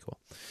pretty cool.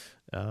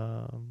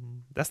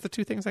 That's the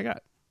two things I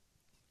got.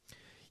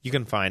 You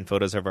can find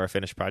photos of our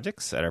finished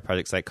projects at our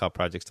project site called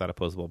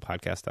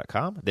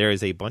projects.opposablepodcast.com. There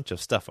is a bunch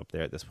of stuff up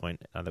there at this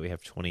point, now that we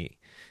have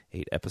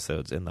 28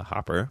 episodes in the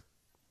hopper.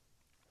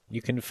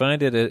 You can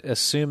find it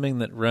assuming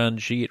that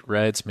Ranjit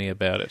rides me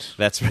about it.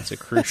 That's a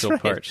crucial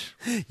part.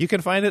 You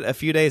can find it a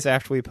few days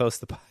after we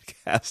post the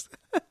podcast.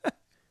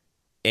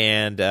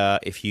 And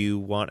if you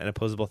want an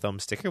opposable thumb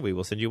sticker, we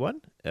will send you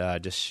one.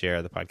 Just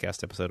share the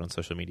podcast episode on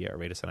social media or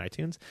rate us on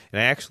iTunes.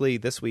 And I actually,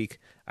 this week,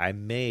 I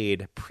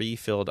made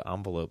pre-filled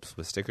envelopes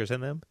with stickers in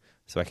them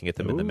so I can get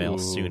them in the mail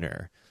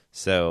sooner.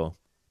 So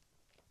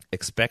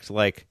expect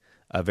like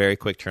a very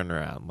quick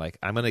turnaround. Like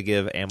I'm going to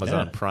give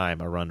Amazon Prime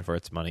a run for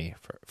its money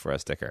for a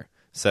sticker.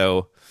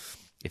 So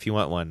if you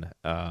want one,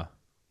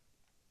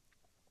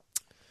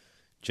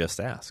 just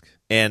ask.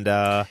 And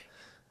our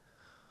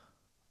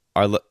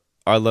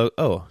logo.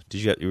 Oh,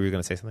 you were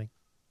going to say something?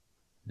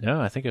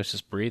 No, I think I was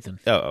just breathing.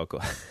 Oh,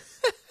 cool.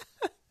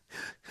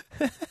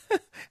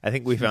 I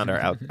think we found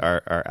our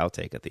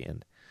outtake at the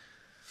end.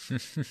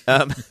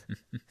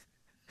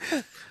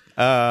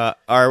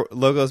 Our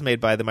logo is made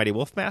by the Mighty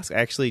Wolf Mask. I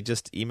actually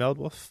just emailed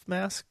Wolf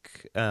Mask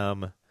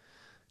to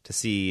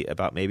see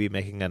about maybe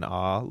making an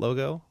AW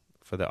logo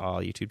for the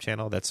All YouTube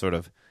channel. That's sort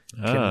of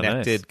Oh,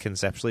 connected nice.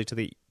 conceptually to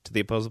the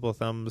Opposable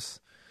Thumbs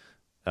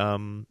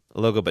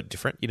logo, but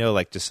different.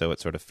 Like just so it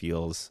sort of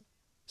feels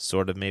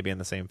sort of maybe in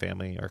the same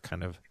family or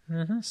kind of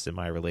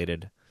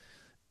semi-related.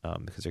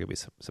 Because there could be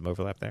some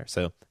overlap there.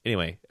 So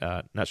anyway,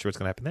 not sure what's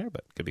going to happen there,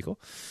 but could be cool.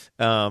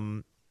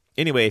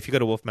 Anyway, if you go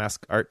to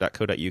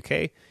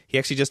wolfmaskart.co.uk, he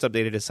actually just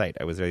updated his site.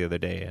 I was there the other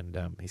day, and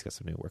he's got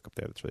some new work up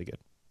there that's really good.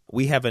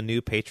 We have a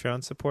new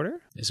Patreon supporter.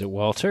 Is it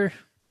Walter?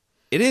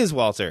 It is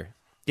Walter.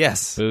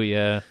 Yes.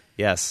 Booyah.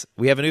 Yes.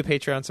 We have a new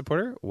Patreon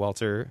supporter,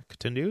 Walter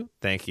Katundu.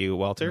 Thank you,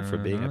 Walter, for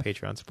being a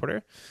Patreon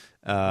supporter.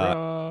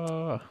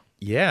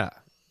 Yeah.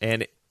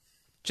 And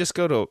just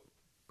go to,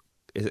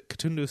 is it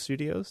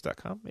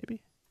katundustudios.com,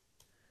 maybe?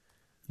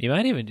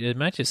 It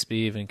might just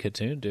be even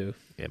Katundu.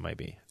 It might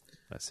be.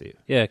 Let's see.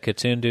 Yeah,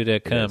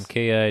 Katundu.com, It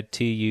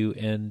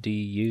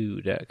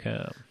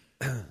KITUNDU.com.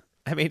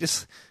 I mean,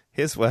 just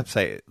his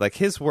website, like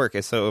his work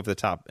is so over the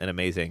top and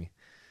amazing.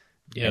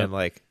 Yeah, And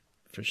like,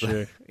 for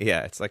sure.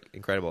 yeah, it's like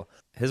incredible.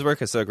 His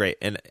work is so great.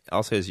 And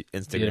also his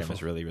Instagram Beautiful.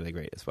 is really, really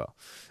great as well.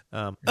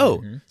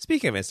 Oh,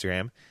 speaking of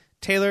Instagram,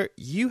 Taylor,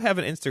 you have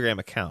an Instagram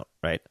account,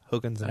 right?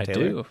 Hogan's and I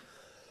Taylor. do.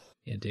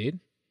 Indeed.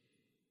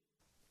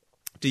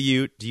 Do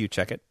you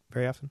check it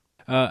very often?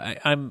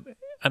 I'm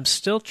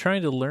still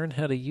trying to learn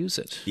how to use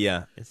it.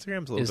 Yeah,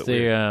 Instagram's a little Is bit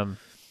weird. there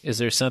is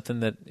there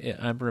something that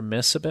I'm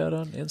remiss about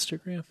on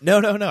Instagram? No.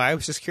 I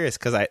was just curious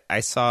because I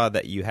saw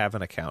that you have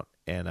an account,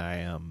 and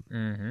I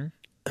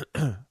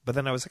but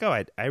then I was like,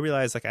 oh, I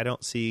realized like I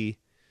don't see.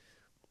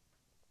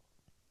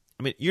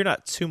 I mean, you're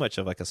not too much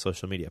of like a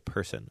social media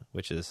person,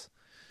 which is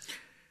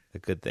a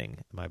good thing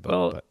in my book.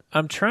 Well, but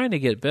I'm trying to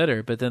get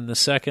better, but then the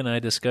second I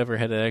discover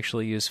how to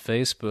actually use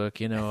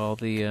Facebook,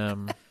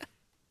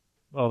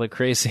 all the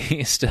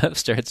crazy stuff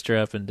starts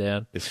dropping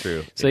down. it's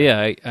true. So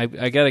yeah, I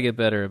got to get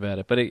better about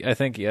it. But I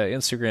think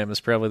Instagram is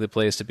probably the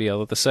place to be.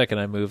 Although the second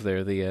I move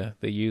there, the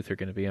youth are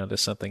going to be onto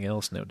something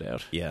else, no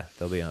doubt. Yeah,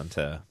 they'll be on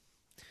to,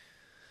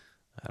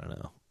 I don't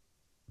know,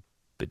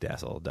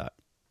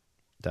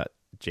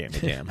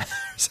 bedazzle.jammy jam or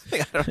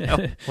something. I don't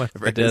know.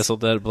 Whatever it is.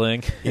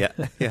 Bedazzle.bling. Yeah.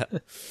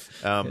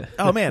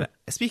 Oh, man.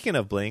 Speaking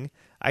of Bling,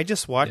 I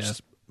just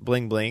watched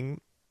Bling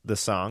Bling, the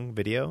song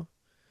video.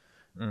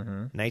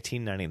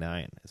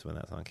 1999 is when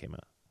that song came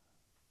out.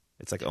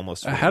 It's like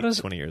almost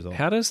 20 years old.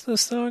 How does the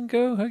song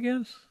go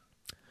again?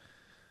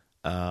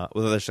 Well,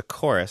 there's a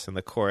chorus, and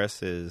the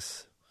chorus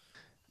is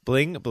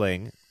bling,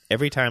 bling.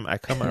 Every time I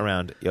come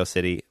around Yo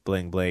City,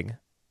 bling, bling.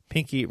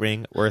 Pinky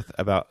ring worth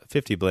about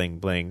 50 bling,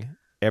 bling.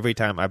 Every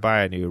time I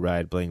buy a new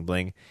ride, bling,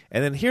 bling.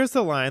 And then here's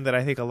the line that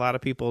I think a lot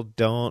of people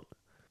don't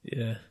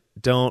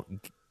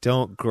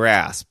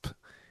grasp.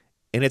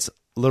 And it's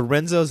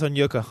Lorenzo's on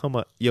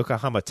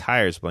Yokohama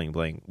tires, bling,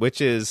 bling,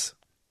 which is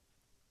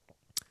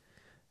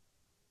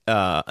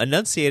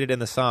enunciated in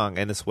the song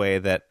in this way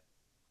that,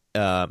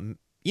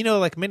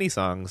 like many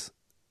songs,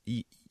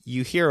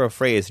 you hear a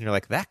phrase and you're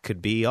like, that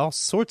could be all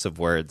sorts of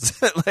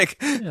words, like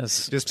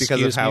Yes. just because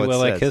Excuse of how me it's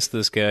while said. I kiss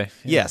this guy.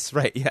 Yes,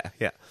 right,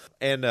 yeah.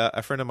 And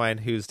a friend of mine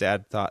whose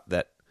dad thought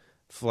that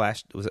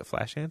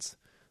Flashdance?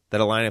 That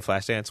a line in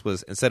Flashdance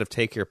was, instead of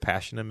take your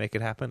passion and make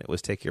it happen, it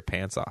was take your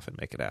pants off and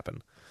make it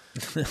happen.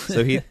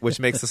 So which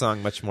makes the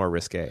song much more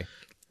risque.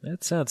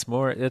 That sounds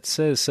more. It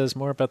says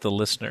more about the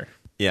listener.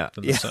 Yeah,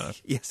 Than the song.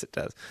 Yes, it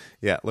does.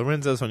 Yeah,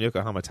 Lorenzo's on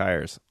Yokohama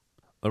tires.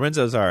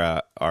 Lorenzo's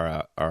are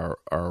a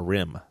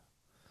rim.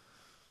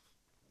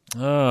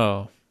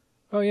 Oh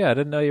yeah. I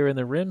didn't know you were in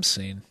the rim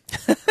scene.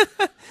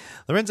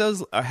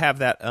 Lorenzo's have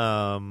that.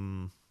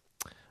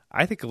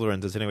 I think of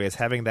Lorenzo's anyway as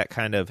having that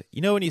kind of,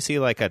 when you see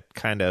like a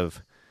kind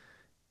of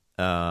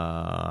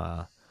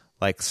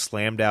like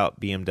slammed out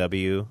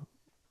BMW,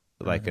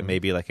 like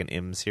maybe like an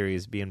M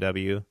series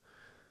BMW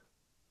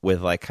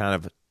with like kind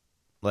of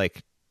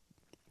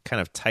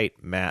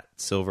tight matte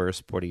silver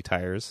sporty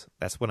tires.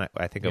 That's when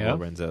I think of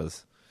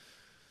Lorenzo's.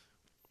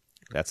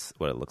 That's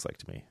what it looks like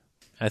to me.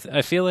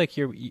 I feel like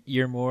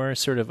you're more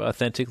sort of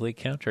authentically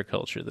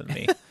counterculture than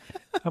me.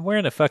 I'm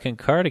wearing a fucking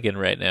cardigan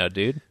right now,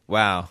 dude.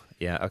 Wow.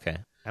 Yeah. Okay.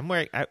 I'm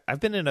wearing. I've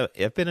been in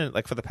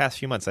like for the past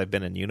few months. I've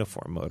been in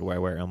uniform mode where I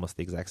wear almost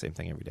the exact same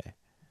thing every day.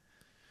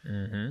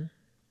 Mm-hmm.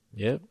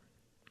 Yep.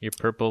 Your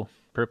purple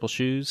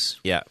shoes.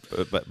 Yeah,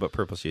 but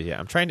purple shoes. Yeah,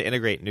 I'm trying to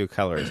integrate new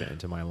colors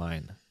into my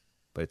line,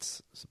 but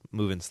it's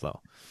moving slow.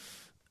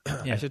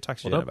 Yeah. I should talk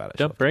to you about it.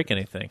 Don't break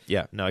anything.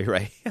 Yeah. No, you're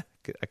right.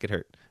 I could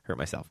hurt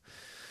myself.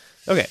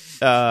 Okay.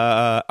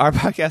 Our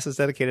podcast is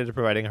dedicated to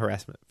providing a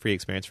harassment-free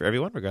experience for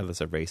everyone, regardless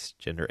of race,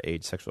 gender,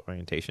 age, sexual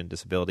orientation,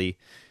 disability,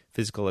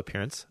 physical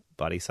appearance,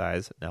 body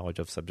size, knowledge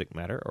of subject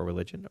matter, or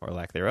religion, or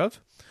lack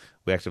thereof.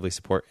 We actively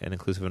support an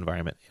inclusive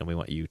environment, and we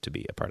want you to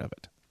be a part of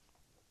it.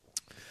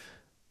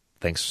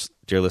 Thanks,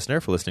 dear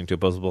listener, for listening to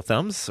Opposable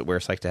Thumbs. We're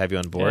psyched to have you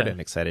on board and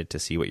excited to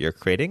see what you're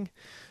creating.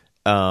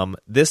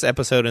 This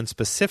episode in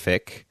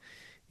specific,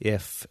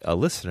 if a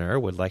listener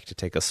would like to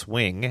take a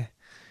swing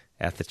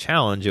at the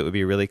challenge, it would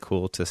be really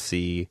cool to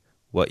see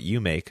what you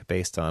make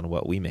based on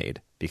what we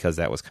made, because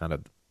that was kind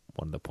of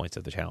one of the points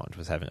of the challenge,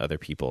 was having other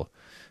people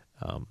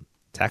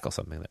tackle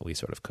something that we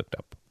sort of cooked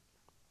up.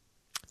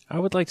 I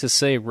would like to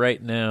say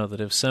right now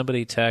that if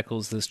somebody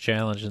tackles this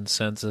challenge and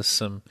sends us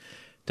some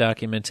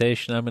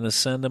documentation, I'm going to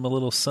send them a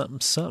little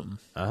something, something,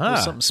 a little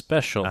something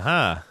special.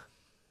 And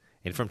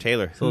from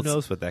Taylor, who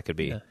knows what that could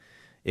be? Yeah.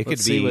 It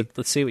let's could be.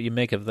 Let's see what you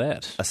make of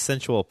that. A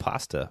sensual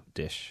pasta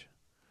dish.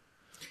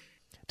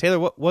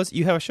 Taylor,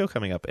 you have a show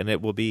coming up, and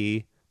it will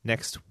be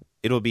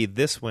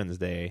this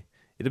Wednesday.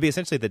 It'll be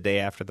essentially the day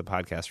after the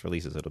podcast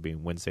releases. It'll be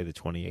Wednesday, the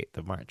 28th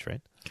of March,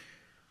 right?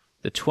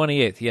 The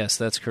 28th, yes,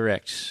 that's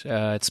correct.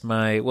 It's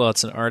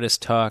an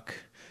artist talk,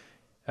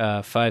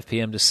 5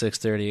 p.m. to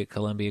 6:30 at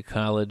Columbia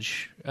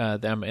College.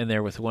 I'm in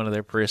there with one of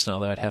their person,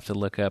 although I'd have to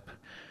look up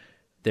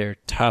their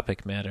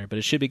topic matter, but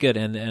it should be good.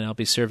 And I'll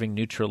be serving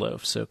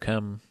Nutriloaf, so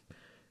come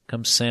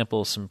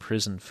sample some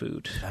prison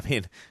food. I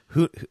mean,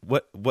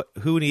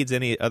 who needs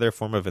any other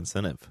form of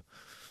incentive?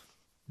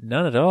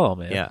 None at all,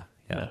 man. Yeah.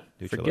 No,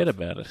 forget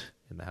about it.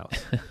 In the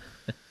house.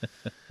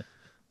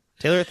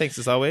 Taylor, thanks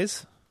as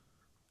always.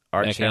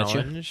 Our Back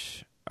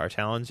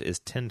challenge is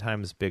 10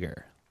 times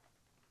bigger.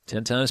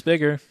 10 times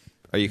bigger.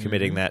 Are you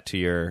committing that to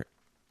your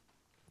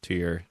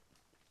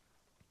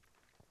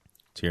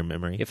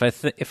memory? If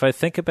I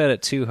think about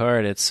it too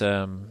hard,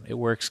 it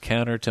works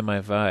counter to my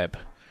vibe.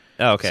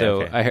 Oh, okay.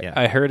 So okay.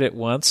 I heard it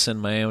once in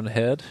my own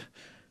head,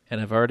 and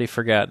I've already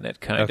forgotten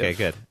it. Kind of. Okay,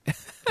 good.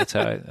 That's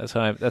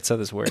how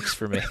this works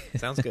for me.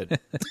 Sounds good.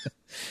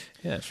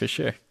 Yeah, for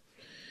sure.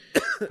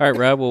 All right,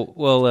 Rob.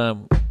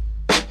 We'll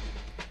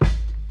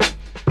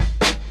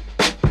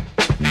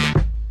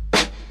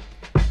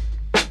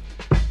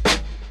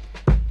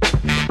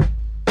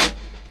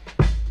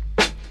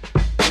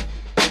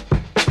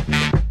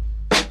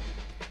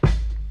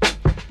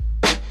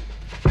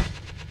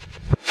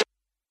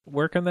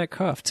work on that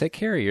cough. Take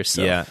care of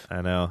yourself. Yeah,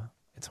 I know.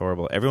 It's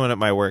horrible. Everyone at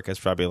my work is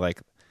probably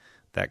like,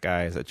 that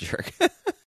guy is a jerk.